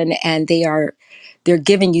vibration, and they're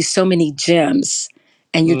giving you so many gems,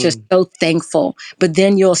 and you're just mm, so thankful. But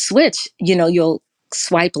then you'll switch, you'll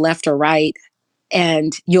swipe left or right,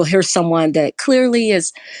 and you'll hear someone that clearly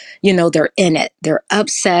is, they're in it. They're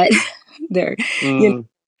upset. They're, you know, mm,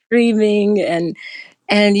 screaming,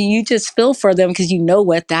 and you just feel for them because you know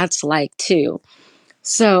what that's like too.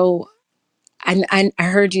 So I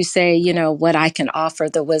heard you say, what I can offer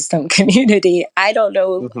the wisdom community. I don't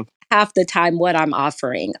know mhm, half the time what I'm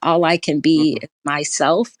offering. All I can be mhm, is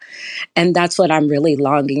myself. And that's what I'm really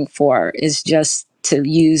longing for, is just to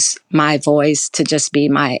use my voice to just be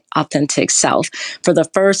my authentic self for the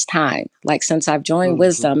first time. Like since I've joined mhm,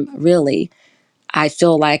 wisdom, really, I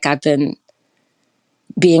feel like I've been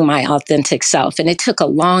being my authentic self. And it took a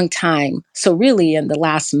long time. So, really, in the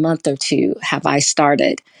last month or two, have I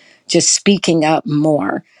started just speaking up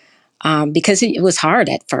more, because it was hard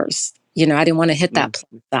at first. I didn't want to hit that mm, plus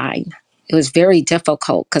sign. It was very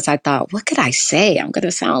difficult because I thought, what could I say? I'm going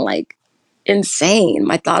to sound like insane.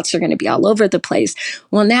 My thoughts are going to be all over the place.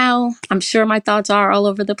 Well, now I'm sure my thoughts are all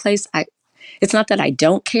over the place. It's not that I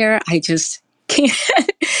don't care. I just can't.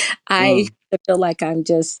 I mm, feel like I'm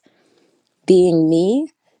just being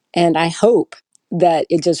me. And I hope that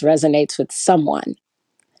it just resonates with someone,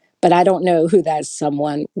 but I don't know who that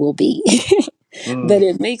someone will be. But mm.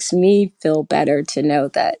 it makes me feel better to know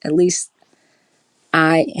that at least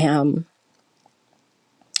I am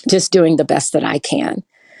just doing the best that I can.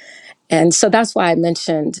 And so that's why I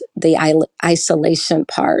mentioned the isolation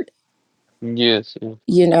part. Yes, yeah.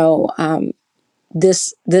 You know,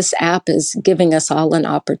 this app is giving us all an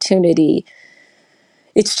opportunity.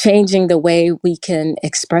 It's changing the way we can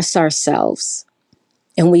express ourselves.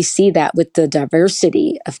 And we see that with the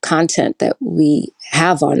diversity of content that we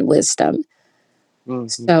have on Wisdom. Mhm,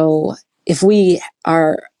 So if we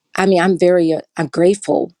are, I'm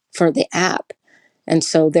grateful for the app. And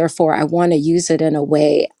so therefore, I want to use it in a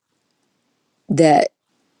way that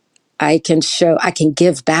I can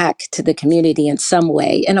give back to the community in some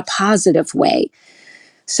way, in a positive way.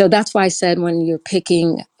 So that's why I said, when you're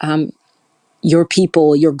picking your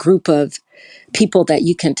people, your group of people that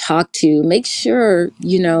you can talk to, make sure,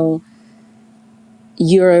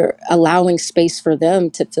 you're allowing space for them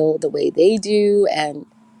to feel the way they do, and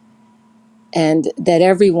that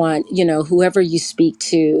everyone, whoever you speak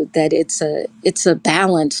to, that it's a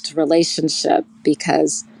balanced relationship.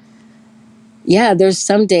 Because yeah, there's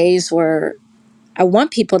some days where I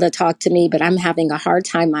want people to talk to me, but I'm having a hard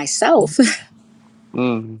time myself.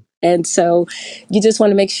 mm. And so you just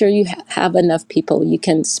want to make sure you have enough people you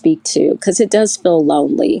can speak to, because it does feel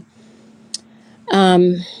lonely.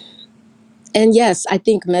 And yes, I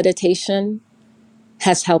think meditation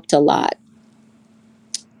has helped a lot.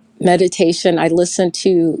 Meditation, I listen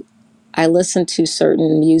to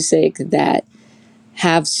certain music that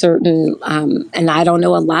have certain, and I don't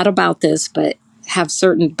know a lot about this, but have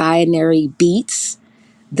certain binary beats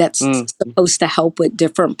that's Mm, supposed to help with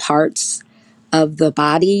different parts of the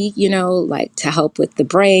body, like to help with the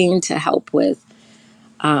brain, to help with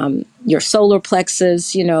your solar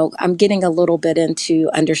plexus. I'm getting a little bit into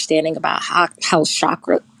understanding about how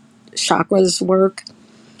chakras work.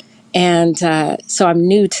 And so I'm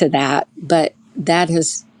new to that, but that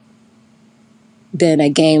has been a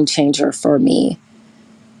game changer for me.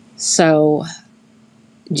 So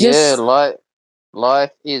yeah, just,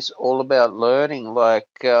 life is all about learning. Like,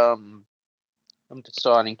 I'm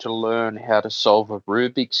deciding to learn how to solve a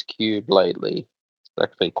Rubik's Cube lately. It's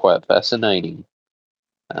actually quite fascinating.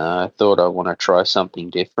 I thought I want to try something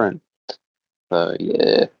different. So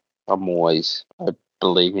yeah, I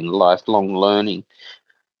believe in lifelong learning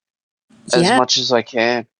as yeah, much as I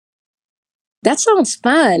can. that sounds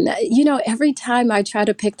fun. Every time I try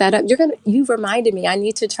to pick that up, you reminded me I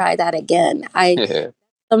need to try that again. I Yeah.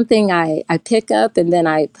 Something I pick up and then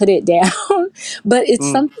I put it down. But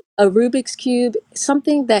it's Mm, a Rubik's Cube,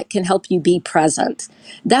 something that can help you be present.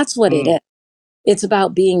 That's what it mm, is. It's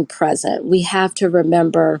about being present. We have to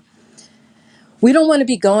remember we don't want to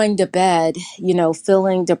be going to bed,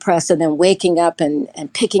 feeling depressed and then waking up and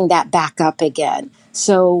picking that back up again.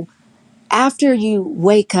 So after you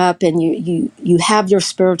wake up and you have your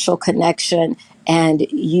spiritual connection and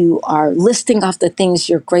you are listing off the things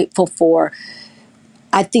you're grateful for,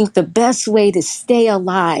 I think the best way to stay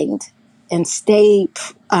aligned and stay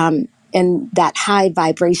in that high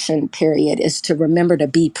vibration period is to remember to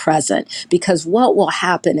be present, because what will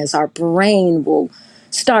happen is our brain will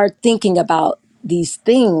start thinking about these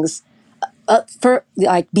things for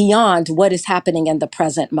like beyond what is happening in the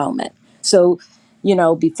present moment. So,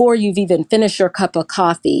 before you've even finished your cup of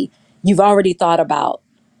coffee, you've already thought about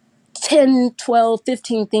 10, 12,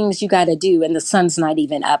 15 things you got to do, and the sun's not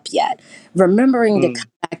even up yet. Remembering to come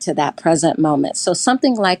Mm, back to that present moment. So,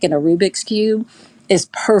 something like an Rubik's Cube is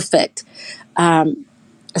perfect,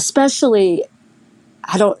 especially.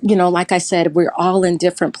 I don't, like I said, we're all in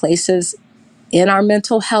different places in our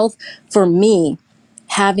mental health. For me,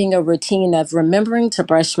 having a routine of remembering to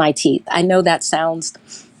brush my teeth. I know that sounds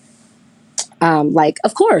like,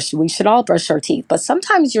 of course, we should all brush our teeth, but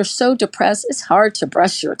sometimes you're so depressed, it's hard to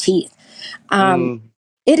brush your teeth. Um, mm,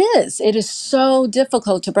 it is. It is so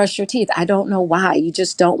difficult to brush your teeth. I don't know why. You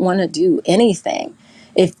just don't want to do anything.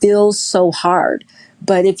 It feels so hard.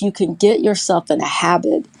 But if you can get yourself in a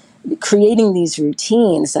habit, creating these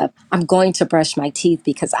routines of, I'm going to brush my teeth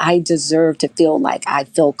because I deserve to feel like I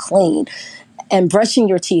feel clean, and brushing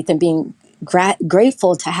your teeth and being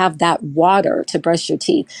grateful to have that water to brush your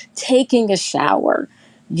teeth, taking a shower,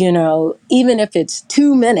 even if it's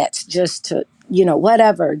 2 minutes just to,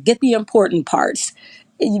 whatever, get the important parts,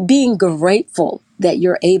 being grateful that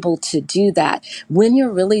you're able to do that. When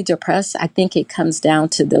you're really depressed, I think it comes down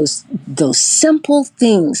to those simple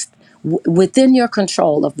things within your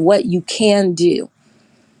control of what you can do.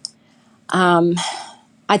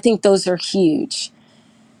 I think those are huge.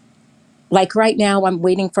 Like right now, I'm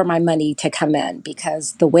waiting for my money to come in,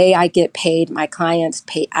 because the way I get paid, my clients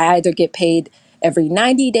pay, I either get paid every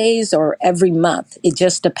 90 days or every month. It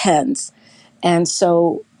just depends. And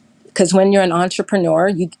so, because when you're an entrepreneur,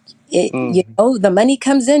 mm, the money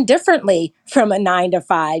comes in differently from a 9 to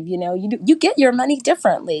 5. You get your money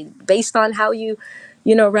differently based on how you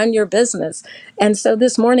run your business. And so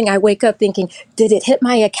this morning I wake up thinking, did it hit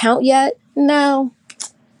my account yet? No,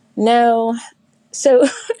 no. So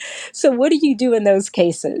so what do you do in those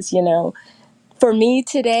cases? For me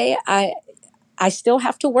today, I still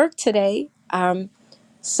have to work today.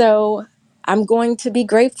 So I'm going to be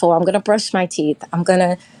grateful. I'm going to brush my teeth. I'm going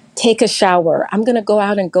to take a shower. I'm going to go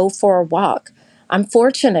out and go for a walk. I'm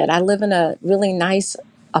fortunate. I live in a really nice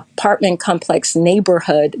apartment complex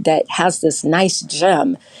neighborhood that has this nice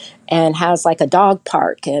gym and has like a dog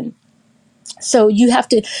park. And so you have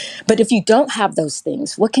to, but if you don't have those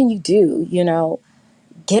things, what can you do?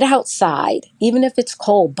 Get outside, even if it's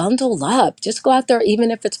cold, bundle up, just go out there,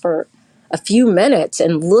 even if it's for a few minutes,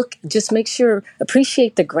 and look, just make sure,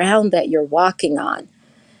 appreciate the ground that you're walking on.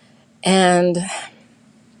 And,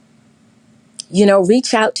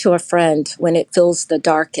 reach out to a friend when it feels the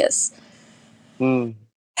darkest. mm.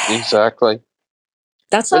 Exactly.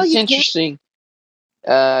 That's But all it's you can. interesting.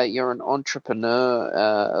 You're an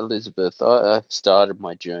entrepreneur, Elizabeth. I've started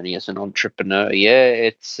my journey as an entrepreneur.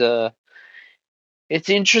 Yeah, it's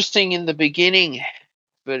interesting in the beginning,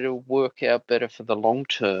 but it'll work out better for the long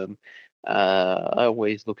term. I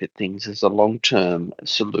always look at things as a long term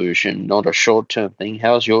solution, not a short term thing.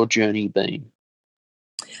 How's your journey been?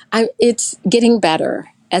 It's getting better.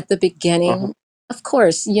 At the Uh-huh. beginning, of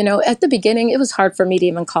course, at the beginning, it was hard for me to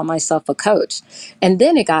even call myself a coach. And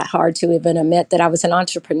then it got hard to even admit that I was an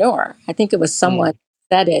entrepreneur. I think it was someone Mm,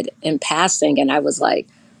 said it in passing, and I was like,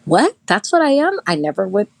 what? That's what I am? I never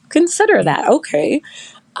would consider mm, that. Okay.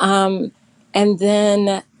 And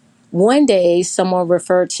then one day, someone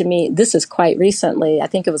referred to me, this is quite recently, I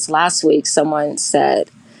think it was last week, someone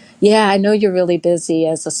said, yeah, I know you're really busy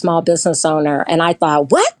as a small business owner. And I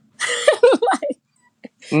thought, what?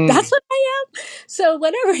 That's mm, what I am. So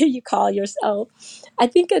whatever you call yourself, I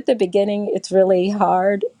think at the beginning it's really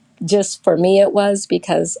hard. Just for me, it was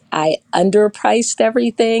because I underpriced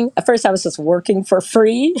everything. At first, I was just working for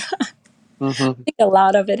free. I mm-hmm, think a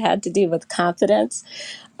lot of it had to do with confidence.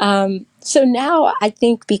 So now I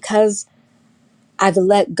think because I've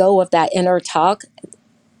let go of that inner talk,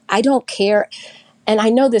 I don't care. And I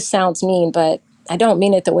know this sounds mean, but I don't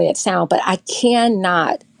mean it the way it sounds, but I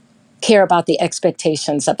cannot care about the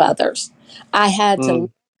expectations of others. I had to let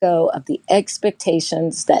mm. go of the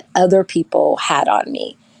expectations that other people had on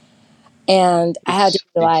me. And I had to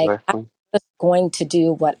be like, I'm Exactly. just going to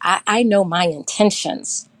do what I know my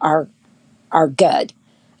intentions are good.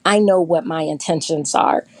 I know what my intentions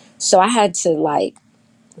are. So I had to like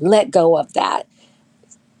let go of that.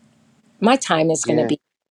 My time is going to Yeah. be.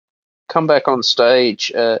 Come back on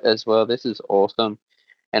stage as well. This is awesome.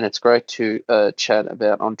 And it's great to chat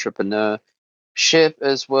about entrepreneurship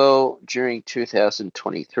as well during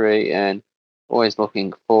 2023, and always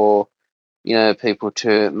looking for, people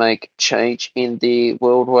to make change in the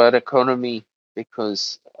worldwide economy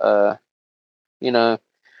because, you know,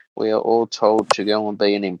 we are all told to go and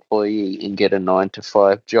be an employee and get a 9 to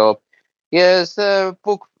 5 job. Yeah, there's a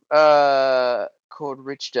book called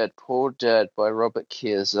Rich Dad Poor Dad by Robert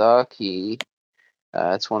Kiyosaki.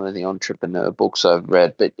 It's one of the entrepreneur books I've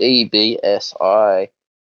read, but EBSI,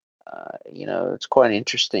 it's quite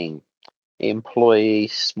interesting. Employee,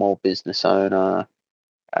 small business owner,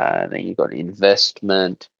 then you've got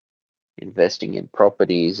investment, investing in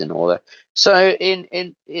properties and all that. So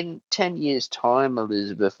in 10 years' time,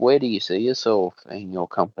 Elizabeth, where do you see yourself in your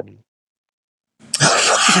company?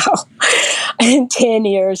 Wow. In 10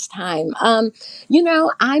 years time,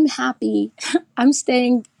 I'm happy. I'm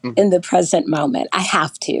staying Hmm. in the present moment.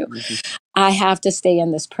 Hmm. I have to stay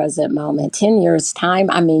in this present moment. 10 years time,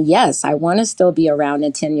 I mean, yes, I want to still be around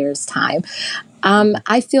in 10 years time. Hmm.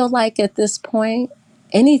 I feel like at this point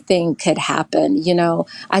anything could happen.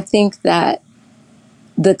 I think that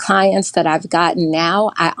the clients that I've gotten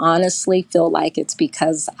now, I honestly feel like it's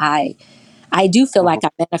because I do feel like Hmm. I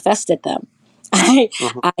manifested them. I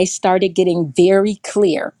Hmm. I started getting very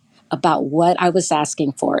clear about what I was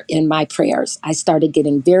asking for in my prayers. I started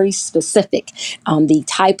getting very specific on the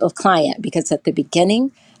type of client because at the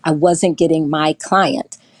beginning I wasn't getting my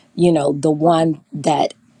client, the Hmm. one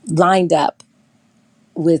that lined up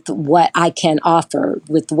with what I can offer,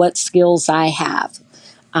 with what skills I have.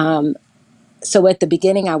 So at the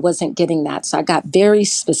beginning I wasn't getting that. So I got very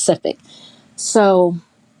specific. So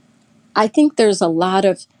I think there's a lot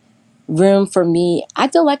of room for me. I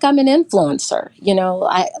feel like I'm an influencer.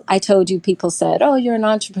 I told you people said, oh, you're an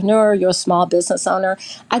entrepreneur, you're a small business owner.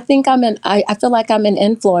 I feel like I'm an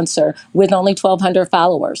influencer with only 1,200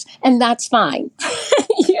 followers. And that's fine.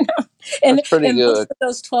 you know, and, That's pretty and most good. of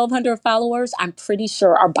those 1,200 followers, I'm pretty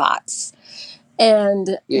sure are bots.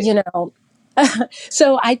 And, Yeah,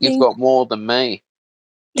 so I you've think got more than me.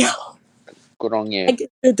 Good on you. I guess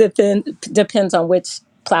it depends on which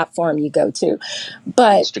platform you go to.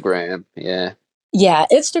 But Instagram, yeah. yeah,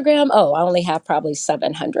 Instagram, oh, I only have probably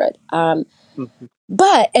 700. Hmm.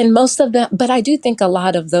 And most of them, but I do think a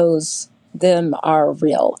lot of them are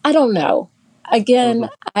real. I don't know. Again, Hmm.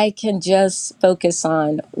 I can just focus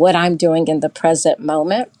on what I'm doing in the present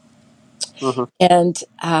moment Hmm. and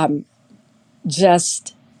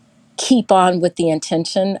just keep on with the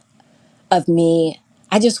intention of me.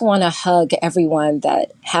 I just want to hug everyone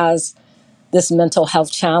that has this mental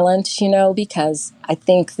health challenge, because I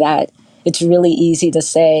think that it's really easy to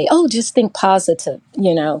say, oh, just think positive.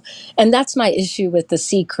 And that's my issue with The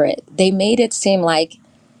Secret. They made it seem like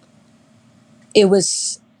it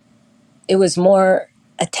was it was more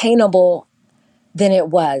attainable than it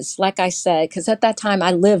was. Like I said, because at that time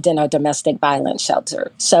I lived in a domestic violence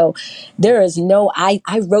shelter. So there is no, I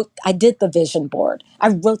did the vision board. I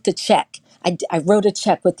wrote the check. I wrote a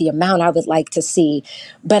check with the amount I would like to see.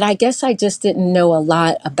 But I guess I just didn't know a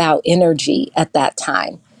lot about energy at that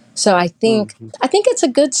time. So Hmm. I think it's a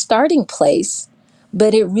good starting place,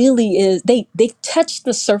 but it really is, they touched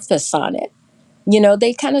the surface on it.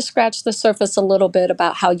 They kind of scratched the surface a little bit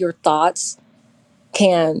about how your thoughts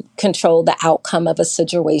can control the outcome of a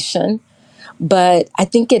situation. But I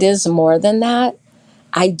think it is more than that.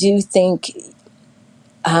 I do think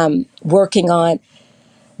working on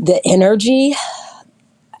the energy,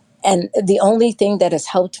 and the only thing that has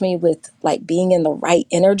helped me with like being in the right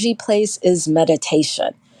energy place is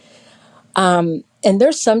meditation. And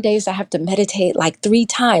there's some days I have to meditate like 3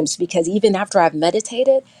 times because even after I've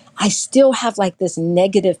meditated, I still have like this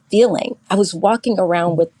negative feeling. I was walking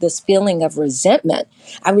around with this feeling of resentment.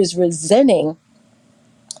 I was resenting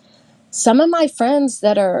some of my friends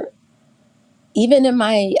that are even in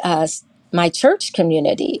my church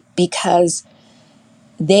community because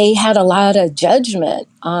they had a lot of judgment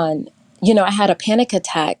on. I had a panic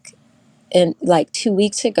attack in like 2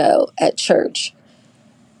 weeks ago at church,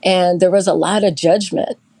 and there was a lot of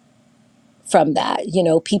judgment from that.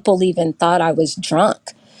 People even thought I was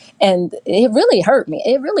drunk, and it really hurt me.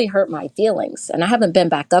 It really hurt my feelings, and I haven't been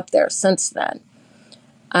back up there since then.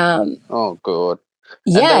 Oh, God.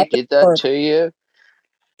 And Yeah, they it was did that to horrible. you?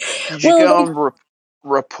 Did you Well, go they and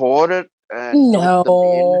report it and talk them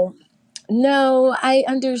in? no, no. I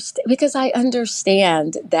understand because I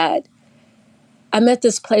understand that I'm at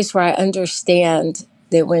this place where I understand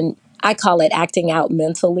that when I call it acting out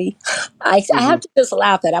mentally. I Mm-hmm. have to just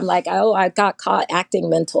laugh at it. I'm like, oh, I got caught acting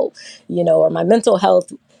mental, or my mental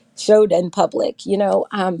health showed in public,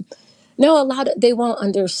 No, a lot of they won't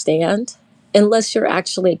understand unless you're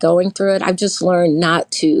actually going through it. I've just learned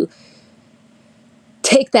not to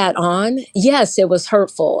take that on. Yes, it was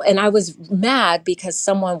hurtful. And I was mad because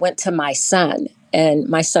someone went to my son, and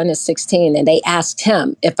my son is 16, and they asked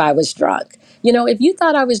him if I was drunk. If you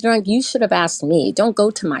thought I was drunk, you should have asked me. Don't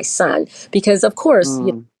go to my son because, of course,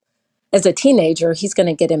 Mm, as a teenager, he's going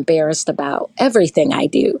to get embarrassed about everything I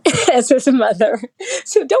do as his mother.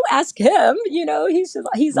 So don't ask him.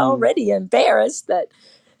 He's mm, already embarrassed that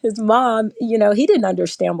his mom. He didn't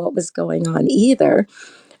understand what was going on either.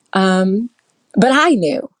 Um, but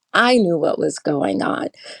I knew what was going on.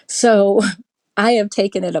 So I have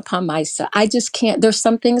taken it upon myself. I just can't. There's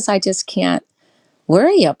some things I just can't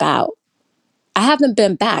worry about. I haven't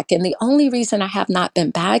been back. And the only reason I have not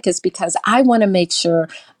been back is because I want to make sure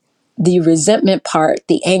the resentment part,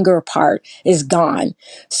 the anger part is gone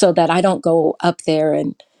so that I don't go up there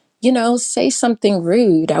and, say something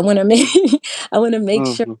rude. I want to make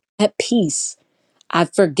sure mm-hmm. I'm at peace.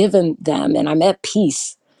 I've forgiven them and I'm at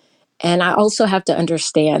peace. And I also have to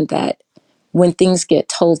understand that when things get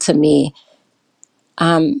told to me,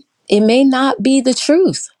 it may not be the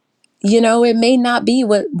truth. It may not be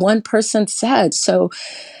what one person said. So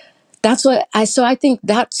I think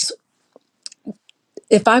that's,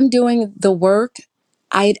 if I'm doing the work,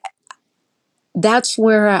 I, that's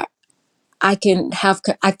where I can have,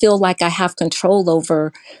 I feel like I have control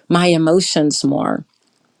over my emotions more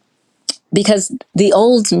because the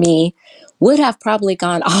old me would have probably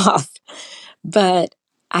gone off, but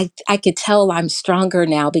I could tell I'm stronger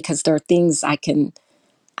now because there are things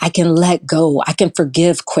I can let go. I can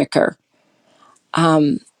forgive quicker.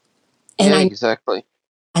 And Yeah, I exactly.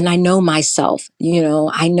 and I know myself,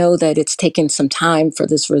 I know that it's taken some time for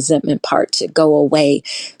this resentment part to go away.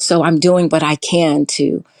 So I'm doing what I can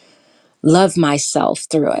to love myself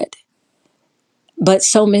through it. But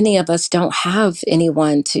so many of us don't have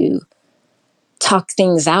anyone to talk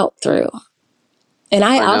things out through. And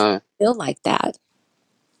I I also know. feel like that.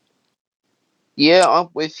 Yeah, I'm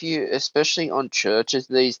with you, especially on churches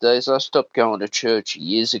these days. I stopped going to church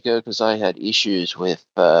years ago because I had issues with,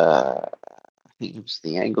 I think it was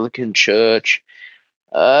the Anglican Church.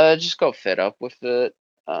 I just got fed up with it.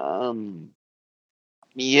 Um,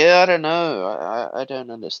 yeah, I don't know. I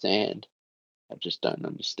don't understand. I just don't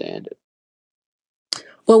understand it.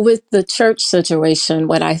 Well, with the church situation,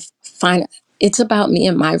 what I find, it's about me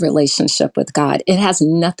and my relationship with God. It has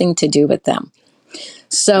nothing to do with them.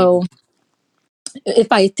 Hmm. So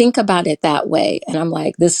if I think about it that way, and I'm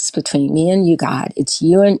like, this is between me and you, God. It's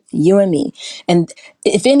you and me. And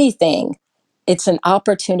if anything, it's an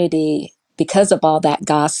opportunity because of all that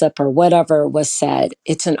gossip or whatever was said.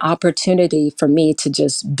 It's an opportunity for me to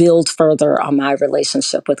just build further on my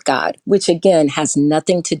relationship with God, which again has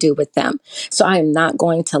nothing to do with them. So I am not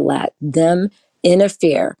going to let them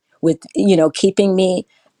interfere with, keeping me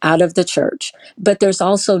out of the church. But there's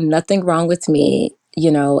also nothing wrong with me,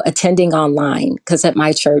 attending online, because at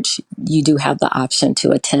my church, you do have the option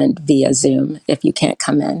to attend via Zoom if you can't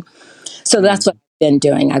come in. So that's what Mm, I've been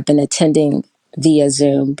doing. I've been attending via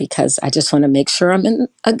Zoom because I just want to make sure I'm in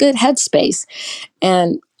a good headspace.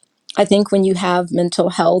 And I think when you have mental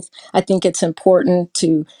health, I think it's important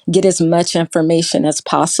to get as much information as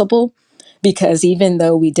possible because even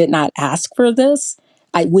though we did not ask for this,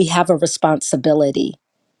 we have a responsibility.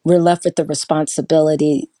 We're left with the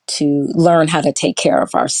responsibility to learn how to take care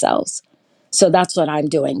of ourselves. So that's what I'm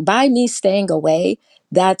doing. By me staying away,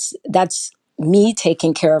 that's me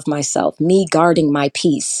taking care of myself, me guarding my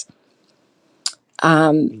peace.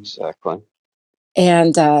 exactly.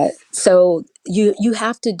 And so you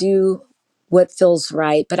have to do what feels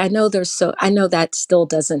right. But I know that still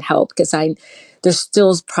doesn't help because there's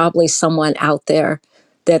still probably someone out there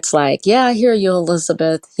that's like, yeah, I hear you,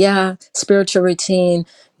 Elizabeth. Yeah, spiritual routine,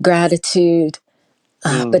 gratitude,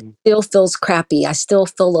 but Mm, still feels crappy. I still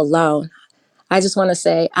feel alone. I just want to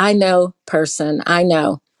say, I know, person, I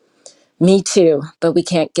know, me too, but we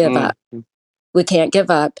can't give mm, up. We can't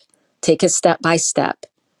give up. Take it step by step.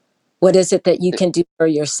 What is it that you e- can do for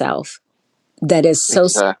yourself that is so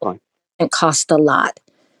simple exactly. and cost a lot?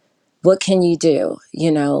 What can you do?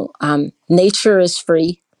 Nature is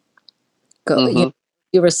free. Go. Hmm.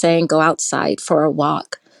 You were saying go outside for a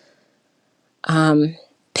walk.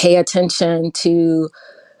 Pay attention to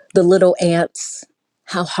the little ants,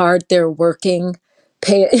 how hard they're working.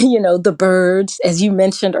 Pay, the birds, as you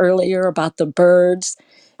mentioned earlier about the birds.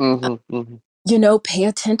 Hmm. Hmm. Pay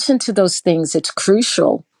attention to those things. It's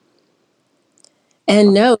crucial.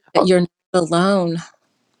 And know that you're not alone.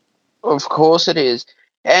 Of course it is.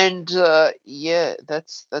 And yeah,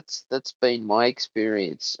 that's been my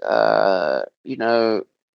experience. Because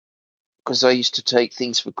I used to take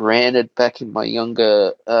things for granted back in my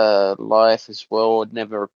younger life as well. I'd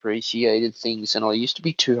never appreciated things, and I used to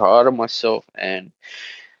be too hard on myself. And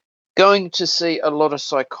going to see a lot of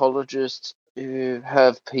psychologists who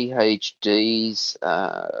have PhDs,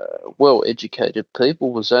 well-educated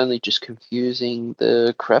people, was only just confusing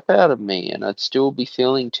the crap out of me, and I'd still be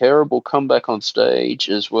feeling terrible. Come back on stage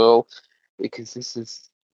as well, because this is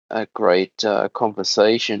a great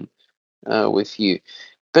conversation with you.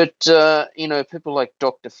 But people like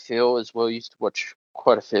Dr. Phil as well. Used to watch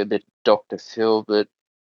quite a fair bit of Dr. Phil, but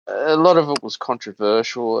a lot of it was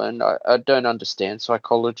controversial, and I don't understand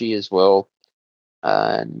psychology as well.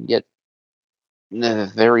 And yet they're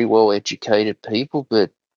very well educated people,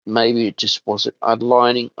 but maybe it just wasn't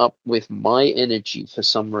aligning up with my energy for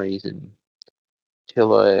some reason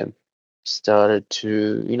till I started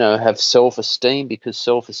to, have self-esteem, because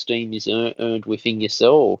self-esteem is earned within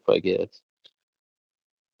yourself, I guess.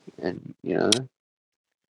 And,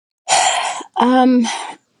 Um,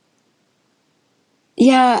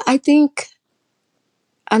 yeah, I think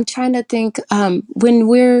I'm trying to think when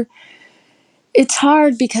it's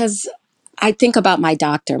hard because I think about my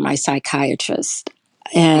doctor, my psychiatrist,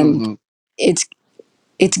 and hmm it's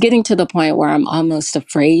it's getting to the point where I'm almost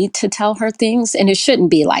afraid to tell her things, and it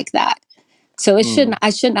shouldn't be like that. So mm I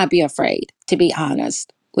should not be afraid, to be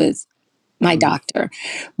honest with my mm doctor.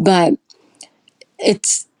 But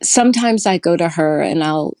it's sometimes I go to her and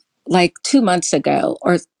I'll, like 2 months ago,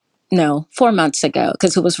 or no, 4 months ago,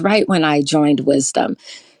 because it was right when I joined Wisdom,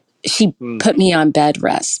 she mm put me on bed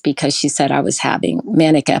rest because she said I was having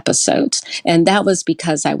manic episodes. And that was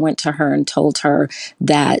because I went to her and told her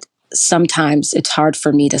that sometimes it's hard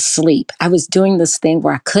for me to sleep. I was doing this thing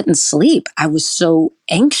where I couldn't sleep. I was so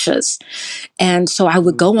anxious. And so I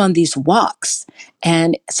would mm go on these walks.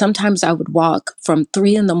 And sometimes I would walk from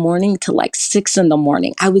 3 in the morning to like 6 in the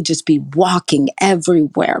morning. I would just be walking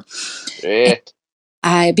everywhere. And Shit.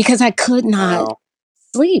 because I could not Wow.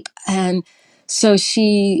 sleep. And so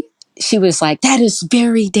she was like, "That is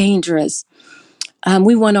very dangerous.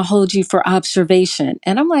 We want to hold you for observation."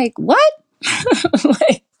 And I'm like, "What?"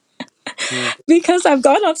 Like, mm because I've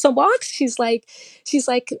gone on some walks. She's like,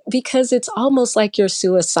 because it's almost like you're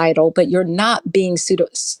suicidal, but you're not being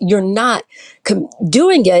you're not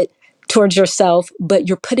doing it towards yourself, but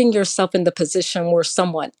you're putting yourself in the position where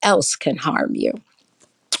someone else can harm you,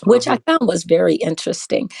 which I Uh-huh. found was very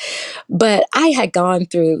interesting. But I had gone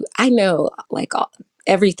through, I know, like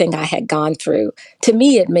everything I had gone through, to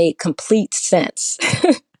me, it made complete sense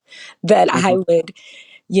that I Uh-huh. would,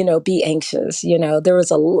 be anxious. There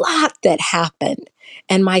was a lot that happened.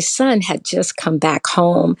 And my son had just come back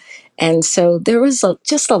home. And so there was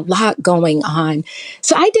just a lot going on.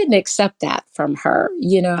 So I didn't accept that from her.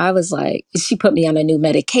 I was like, she put me on a new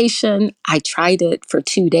medication. I tried it for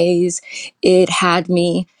 2 days. It had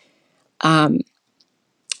me um,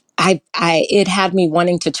 it had me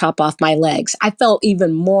wanting to chop off my legs. I felt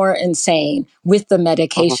even more insane with the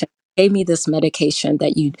Uh-huh. medication. They gave me this medication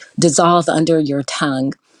that you dissolve under your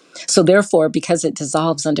tongue. So therefore, because it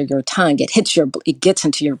dissolves under your tongue, it gets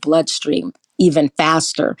into your bloodstream even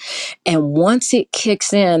faster. And once it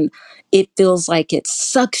kicks in, it feels like it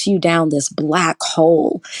sucks you down this black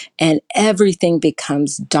hole and everything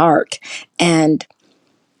becomes dark. And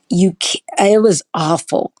it was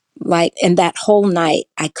awful. Like, and that whole night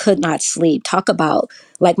I could not sleep. Talk about,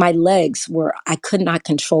 like, my legs were, I could not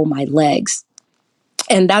control my legs.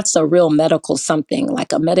 And that's a real medical something,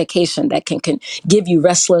 like a medication that can give you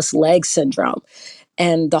restless leg syndrome.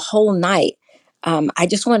 And the whole night, I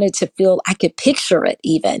just wanted to feel, I could picture it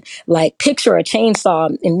even, like picture a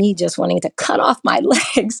chainsaw and me just wanting to cut off my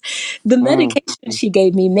legs. The medication Mm-hmm. she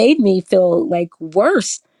gave me made me feel like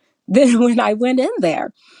worse than when I went in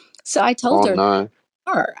there. So I told Oh her, no.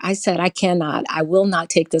 I said, I will not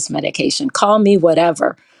take this medication. Call me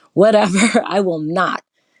whatever, whatever. I will not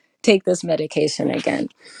take this medication again.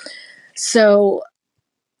 So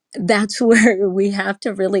that's where we have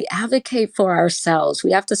to really advocate for ourselves.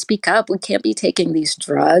 We have to speak up. We can't be taking these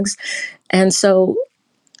drugs. And so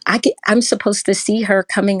I'm supposed to see her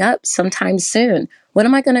coming up sometime soon. What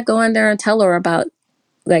am I going to go in there and tell her about,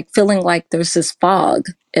 like, feeling like there's this fog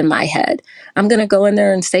in my head? I'm going to go in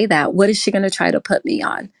there and say that. What is she going to try to put me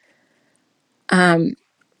on? Um,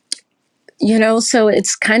 so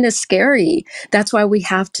it's kind of scary. That's why we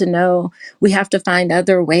have to know, we have to find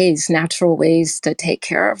other ways, natural ways to take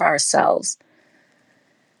care of ourselves.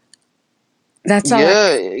 That's all Yeah,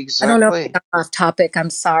 I don't know if exactly. I'm off topic. I'm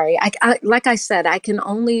sorry. Like I said, I can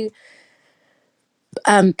only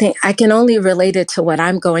relate it to what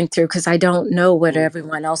I'm going through because I don't know what Mm,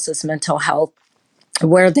 everyone else's mental health,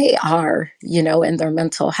 where they are, in their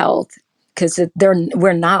mental health. Because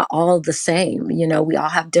we're not all the same. We all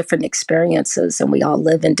have different experiences and we all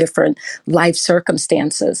live in different life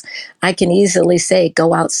circumstances. I can easily say,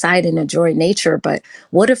 go outside and enjoy nature, but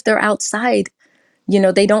what if they're outside,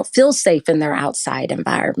 they don't feel safe in their outside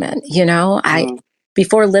environment. I mm,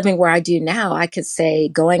 Before living where I do now, I could say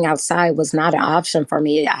going outside was not an option for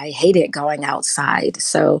me. I hated going outside,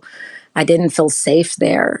 so I didn't feel safe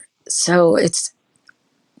there. So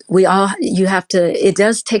you have to, it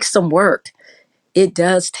does take some work. It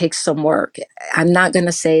does take some work. I'm not going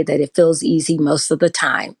to say that it feels easy most of the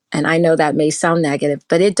time, and I know that may sound negative,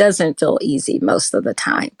 but it doesn't feel easy most of the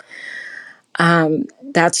time.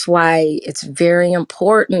 That's why it's very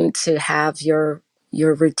important to have your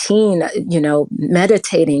routine,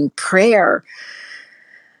 meditating, prayer.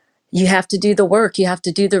 You have to do the work, you have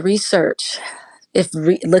to do the research. If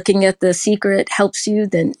looking at The Secret helps you,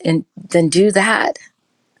 then do that.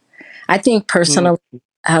 I think mm, personally,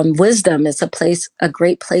 wisdom is a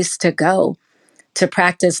great place to go to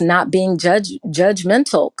practice not being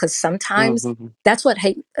judgmental, because mm, sometimes mm, that's what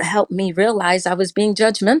helped me realize I was being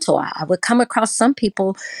judgmental. I would come across some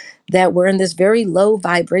people that were in this very low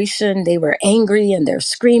vibration. They were angry and they're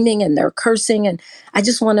screaming and they're cursing. And I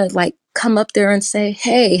just want to like come up there and say,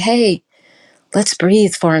 hey, let's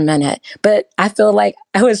breathe for a minute. But I feel like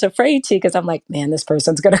I was afraid to, because I'm like, man, this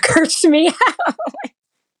person's going to curse me.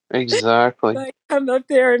 exactly. Like, come up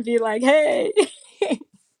there and be like, hey.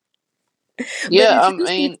 But Yeah, it's I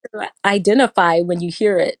easy mean, to identify when you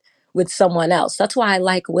hear it with someone else. That's why I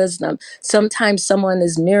like wisdom. Sometimes someone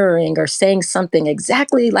is mirroring or saying something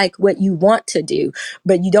exactly like what you want to do,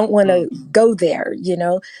 but you don't want mm, to go there.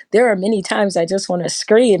 There are many times I just want to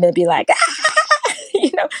scream and be like,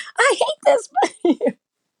 I hate this.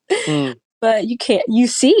 mm. But you can't, you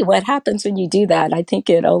see what happens when you do that. I think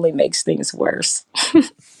it only makes things worse.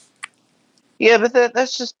 Yeah, but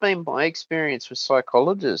that's just been my experience with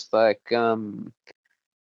psychologists. Like,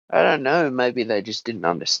 I don't know, maybe they just didn't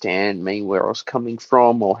understand me, where I was coming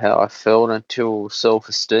from, or how I felt until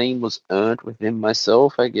self-esteem was earned within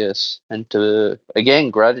myself, I guess. And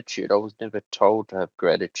again, gratitude. I was never told to have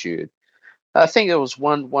gratitude. I think it was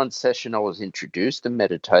one session I was introduced to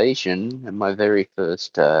meditation, and my very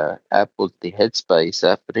first app was the Headspace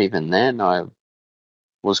app. But even then, I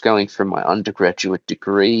was going through my undergraduate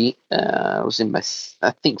degree. I was in my,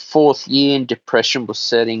 I think, fourth year, and depression was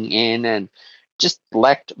setting in, and just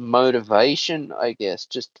lacked motivation, I guess.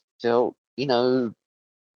 Just felt,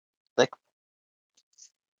 like,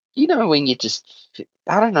 when you just,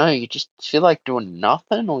 I don't know, you just feel like doing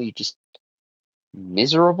nothing, or you just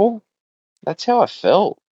miserable. That's how I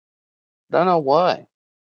felt. Don't know why.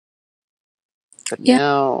 But Yeah.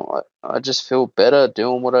 now I just feel better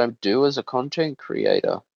doing what I do as a content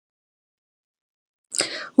creator.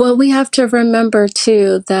 Well, we have to remember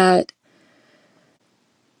too that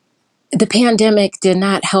the pandemic did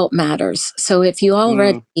not help matters. So if you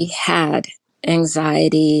already Mm, had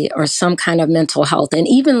anxiety or some kind of mental health, and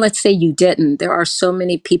even let's say you didn't, there are so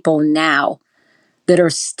many people now that are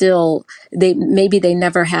still, they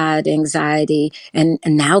never had anxiety, and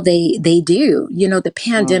now they do. The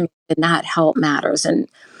mm, pandemic did not help matters. And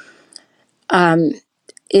um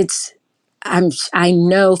it's I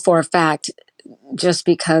know for a fact, just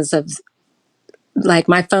because of, like,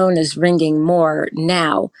 my phone is ringing more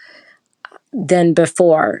now than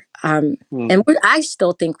before. And mm, I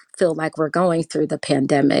still feel like we're going through the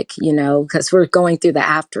pandemic, because we're going through the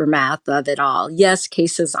aftermath of it all. Yes,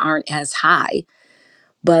 cases aren't as high,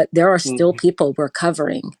 but there are still mm, people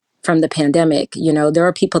recovering from the pandemic. There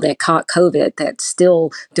are people that caught COVID that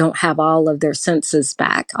still don't have all of their senses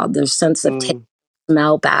back, all their sense of taste, mm,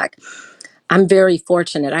 smell back. I'm very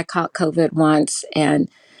fortunate. I caught COVID once and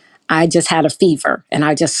I just had a fever and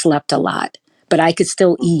I just slept a lot, but I could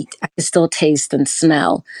still mm. eat, I could still taste and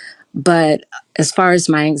smell. But as far as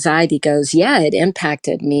my anxiety goes, yeah, it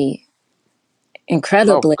impacted me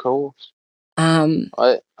Of incredibly. course. Um,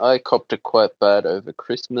 I copped it quite bad over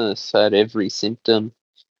Christmas, had every symptom.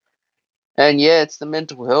 And yeah, it's the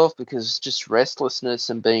mental health, because it's just restlessness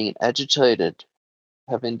and being agitated,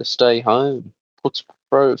 having to stay home, puts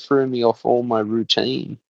threw me off all my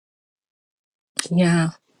routine. yeah.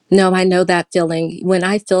 No, I know that feeling. When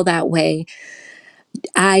I feel that way,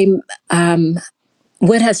 I'm,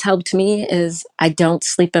 what has helped me is I don't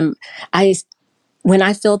sleep in, I, when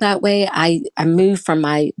I feel that way, I move from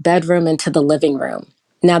my bedroom into the living room.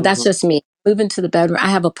 Now that's Hmm. just me. move into the bedroom. I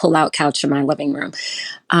have a pull-out couch in my living room.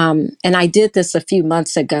 And I did this a few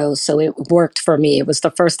months ago, so it worked for me. It was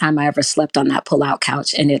the first time I ever slept on that pull-out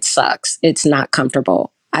couch, and it sucks. It's not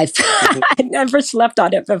comfortable. Mhm. I never slept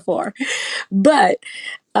on it before, but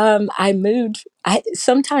I moved.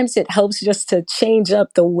 Sometimes it helps just to change up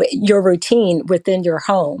your routine within your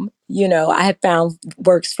home. I have found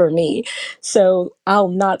works for me. So I'll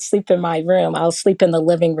not sleep in my room. I'll sleep in the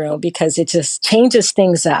living room because it just changes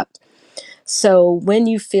things up. So when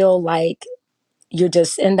you feel like you're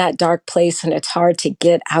just in that dark place and it's hard to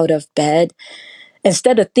get out of bed,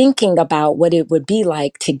 instead of thinking about what it would be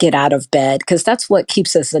like to get out of bed, because that's what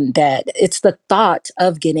keeps us in bed, it's the thought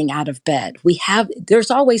of getting out of bed.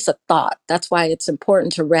 There's always a thought. That's why it's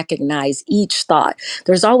important to recognize each thought.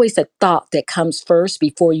 There's always a thought that comes first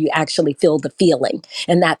before you actually feel the feeling.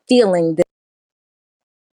 And that feeling,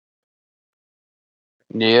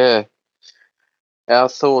 Yeah, our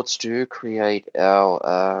thoughts do create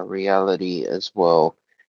our reality as well,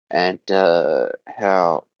 and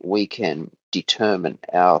how we can determine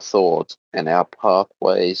our thoughts and our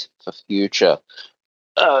pathways for future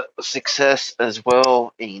success as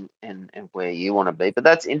well in where you want to be. But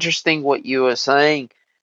that's interesting what you were saying.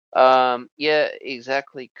 Yeah,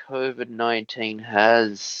 exactly. COVID-19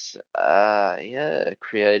 has yeah,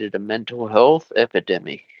 created a mental health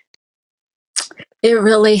epidemic. it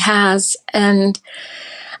really has. And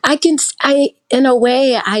in a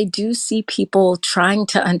way, I do see people trying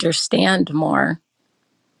to understand more.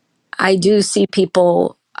 I do Mm, see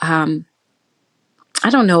people, I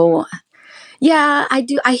don't know. Yeah, I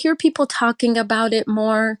do. I hear people talking about it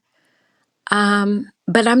more,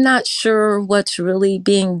 but I'm not sure what's really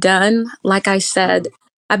being done. Like I said, mm,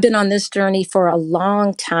 I've been on this journey for a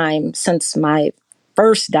long time since my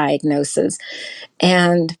first diagnosis,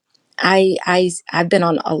 and I've been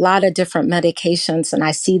on a lot of different medications, and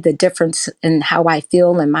I see the difference in how I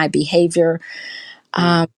feel and my behavior. Um,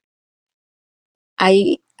 mm,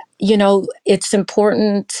 I, it's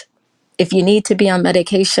important if you need to be on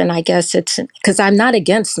medication. I guess it's because I'm not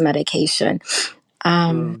against medication.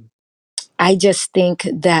 Um, mm, I just think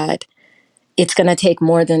that it's going to take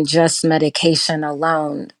more than just medication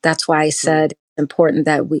alone. That's why I mm, said it's important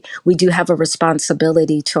that we do have a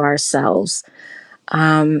responsibility to ourselves,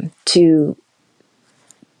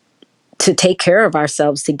 to take care of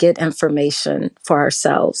ourselves, to get information for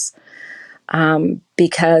ourselves,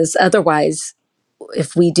 because otherwise,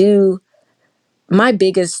 if we do, my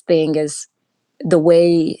biggest thing is the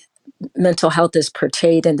way mental health is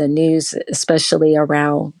portrayed in the news, especially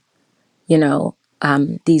around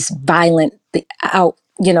these violent out.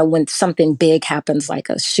 When something big happens, like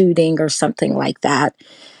a shooting or something like that,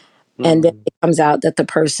 and then mm, it comes out that the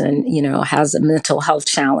person has a mental health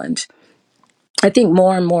challenge. I think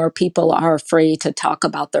more and more people are afraid to talk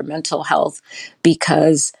about their mental health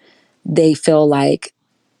because they feel like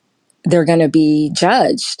they're going to be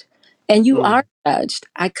judged, and you are mm, judged.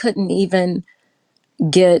 I couldn't even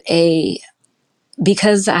get a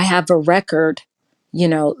because I have a record.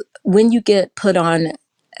 When you get put on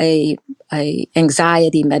a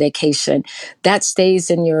anxiety medication, that stays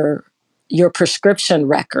in your prescription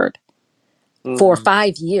record for mm,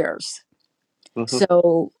 5 years. mhm,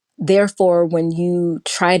 So therefore, when you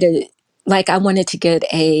try to, like, I wanted to get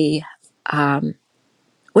a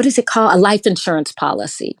what is it called, a life insurance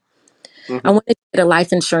policy. I mhm, wanted to get a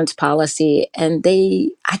life insurance policy, and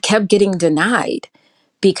I kept getting denied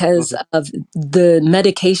because mhm, of the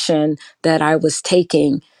medication that I was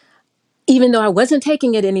taking, even though I wasn't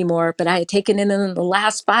taking it anymore, but I had taken it in the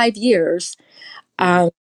last 5 years. mhm,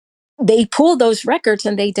 Um, they pull those records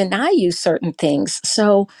and they deny you certain things.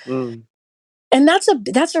 So, mm, and that's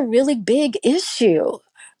a really big issue.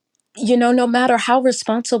 No matter how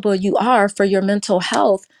responsible you are for your mental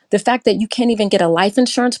health, the fact that you can't even get a life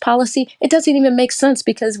insurance policy, it doesn't even make sense,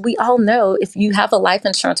 because we all know if you have a life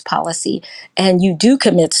insurance policy and you do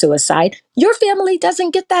commit suicide, your family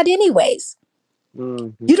doesn't get that anyways.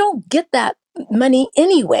 mhm, You don't get that money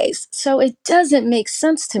anyways. So it doesn't make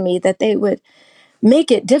sense to me that they would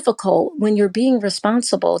make it difficult when you're being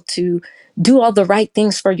responsible to do all the right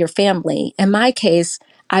things for your family. In my case,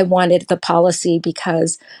 I wanted the policy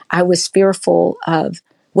because I was fearful of,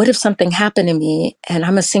 what if something happened to me and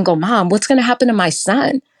I'm a single mom? What's going to happen to my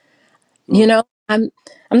son? You mm, know, I'm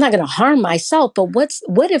not going to harm myself, but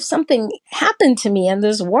what if something happened to me in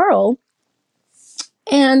this world?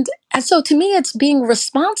 And so to me, it's being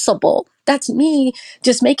responsible. That's me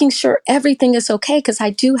just making sure everything is okay, because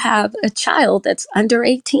I do have a child that's under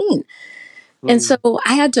 18. And so mm,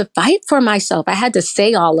 I had to fight for myself. I had to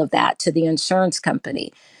say all of that to the insurance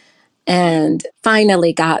company, and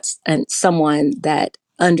finally got someone that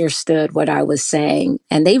understood what I was saying.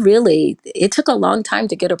 And they really, it took a long time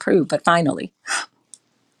to get approved, but finally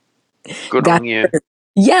Good got on you.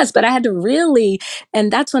 yes, but I had to really,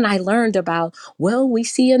 and that's when I learned about, well, we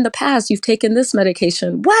see in the past you've taken this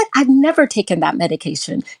medication. What? I've never taken that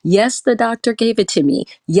medication. Yes, the doctor gave it to me.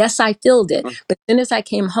 Yes, I filled it. Mm, But as soon as I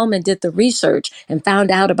came home and did the research and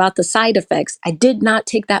found out about the side effects, I did not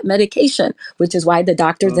take that medication, which is why the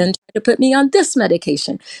doctor then mm, tried to put me on this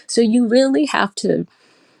medication. So you really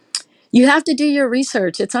you have to do your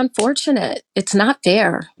research. It's unfortunate. It's not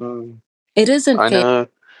fair. mm. It isn't I fair. know,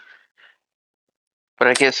 but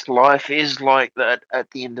I guess life is like that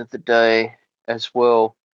at the end of the day as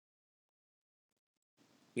well.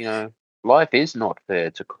 You know, life is not fair.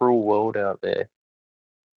 It's a cruel world out there.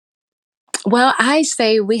 Well, I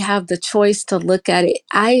say we have the choice to look at it.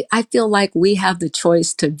 I feel like we have the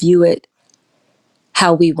choice to view it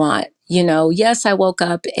how we want. You know, yes, I woke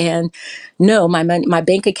up and no, my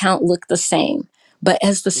bank account looked the same. But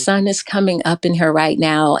as the Mhm, sun is coming up in here right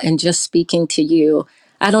now and just speaking to you,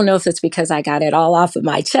 I don't know if it's because I got it all off of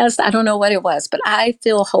my chest. I don't know what it was, but I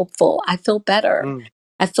feel hopeful. I feel better. mm,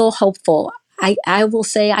 I feel hopeful. I will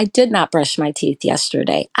say I did not brush my teeth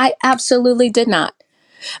yesterday. I absolutely did not.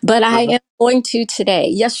 But I uh-huh. am going to today.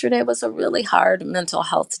 Yesterday was a really hard mental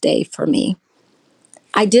health day for me.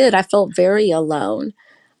 I did. I felt very alone.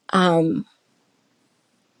 Um,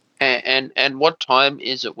 And what time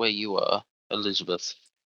is it where you are, Elizabeth?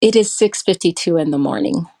 it is 6:52 in the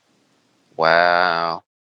morning Wow.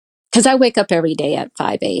 because I wake up every day at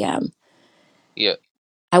 5 a.m. Yeah.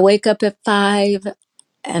 I wake up at 5,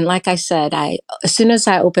 and like I said, I as soon as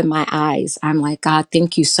I open my eyes, I'm like, God,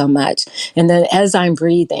 thank you so much. And then as I'm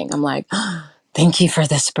breathing, I'm like, oh, thank you for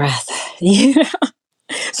this breath.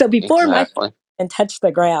 So before my foot Exactly. can touch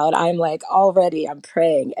the ground, I'm like already I'm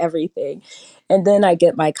praying everything. And then I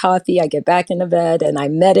get my coffee, I get back into bed and I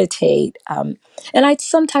meditate. And I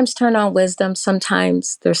sometimes turn on wisdom.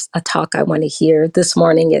 Sometimes there's a talk I want to hear. This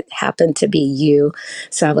morning it happened to be you.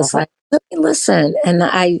 So I was Uh-huh. like, let me listen. And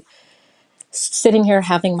I sitting here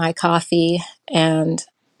having my coffee. And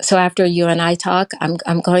so after you and I talk,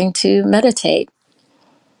 I'm going to meditate.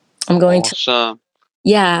 I'm going to Awesome.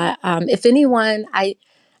 yeah, if anyone,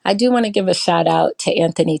 I do want to give a shout out to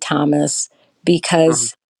Anthony Thomas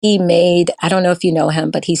Mhm, because he made, I don't know if you know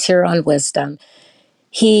him, but he's here on Wisdom.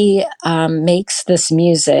 He makes this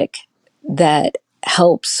music that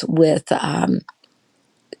helps with,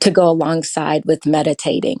 to go alongside with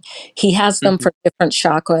meditating. He has them mhm. for different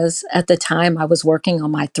chakras. At the time, I was working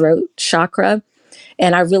on my throat chakra.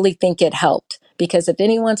 And I really think it helped because if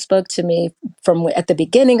anyone spoke to me from at the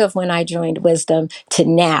beginning of when I joined Wisdom to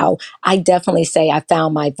now, I definitely say I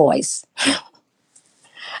found my voice.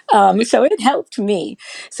 So it helped me.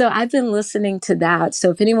 So I've been listening to that.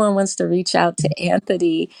 So if anyone wants to reach out to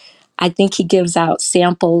Anthony, I think he gives out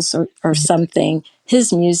samples or something.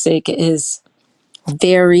 His music is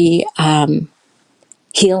very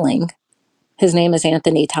healing. His name is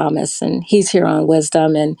Anthony Thomas, and he's here on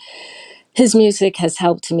Wisdom, and his music has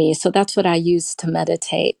helped me. So that's what I use to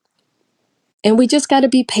meditate. And we just got to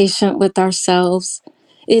be patient with ourselves.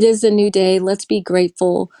 It is a new day. Let's be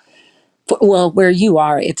grateful for, well, where you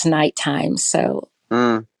are, it's nighttime. So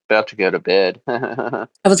About to go to bed.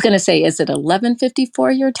 I was going to say, is it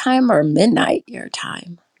 11:54 your time or midnight your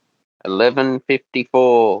time? 11:54.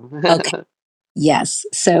 Okay. Yes.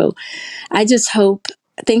 So I just hope,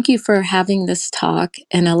 thank you for having this talk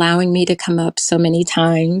and allowing me to come up so many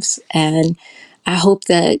times. And I hope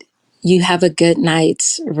that you have a good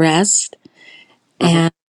night's rest Mhm.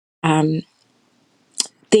 and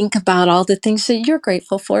think about all the things that you're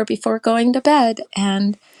grateful for before going to bed.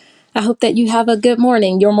 And I hope that you have a good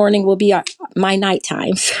morning. Your morning will be my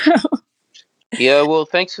nighttime. Yeah, well,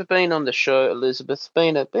 thanks for being on the show, Elizabeth. It's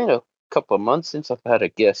been a couple of months since I've had a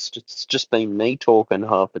guest. It's just been me talking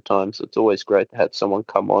half the time, so it's always great to have someone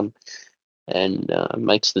come on and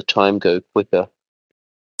makes the time go quicker.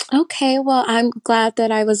 Okay, well, I'm glad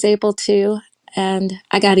that I was able to. And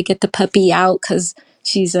I got to get the puppy out because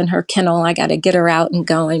she's in her kennel. I got to get her out and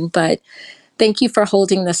going. But thank you for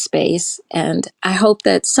holding the space. And I hope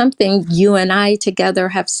that something you and I together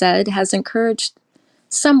have said has encouraged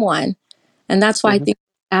someone. And that's why I Hmm. think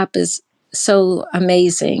the app is so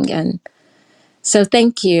amazing. And so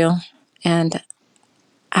thank you. And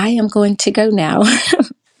I am going to go now.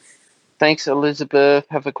 Thanks, Elizabeth.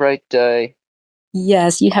 Have a great day.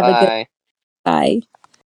 Yes, you have a good Bye. bye.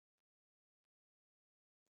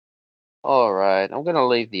 All right, I'm gonna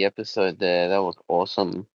leave the episode there. That was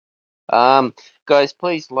awesome. Um, guys,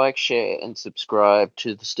 please like, share, and subscribe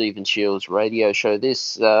to the Stephen Shields radio show.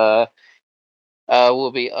 This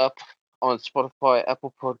will be up on Spotify,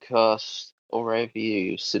 Apple Podcasts, or wherever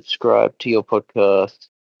you subscribe to your podcast.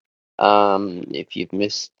 If you've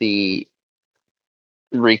missed the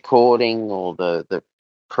recording or the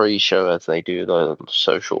pre-show as they do the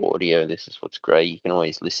social audio, this is what's great. You can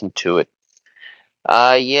always listen to it.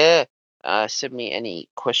 Yeah. Send me any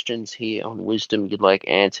questions here on wisdom you'd like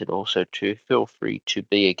answered. Also, too, feel free to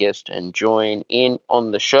be a guest and join in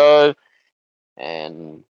on the show.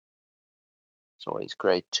 And it's always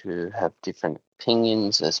great to have different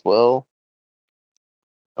opinions as well.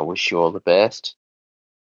 I wish you all the best.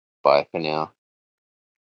 Bye for now.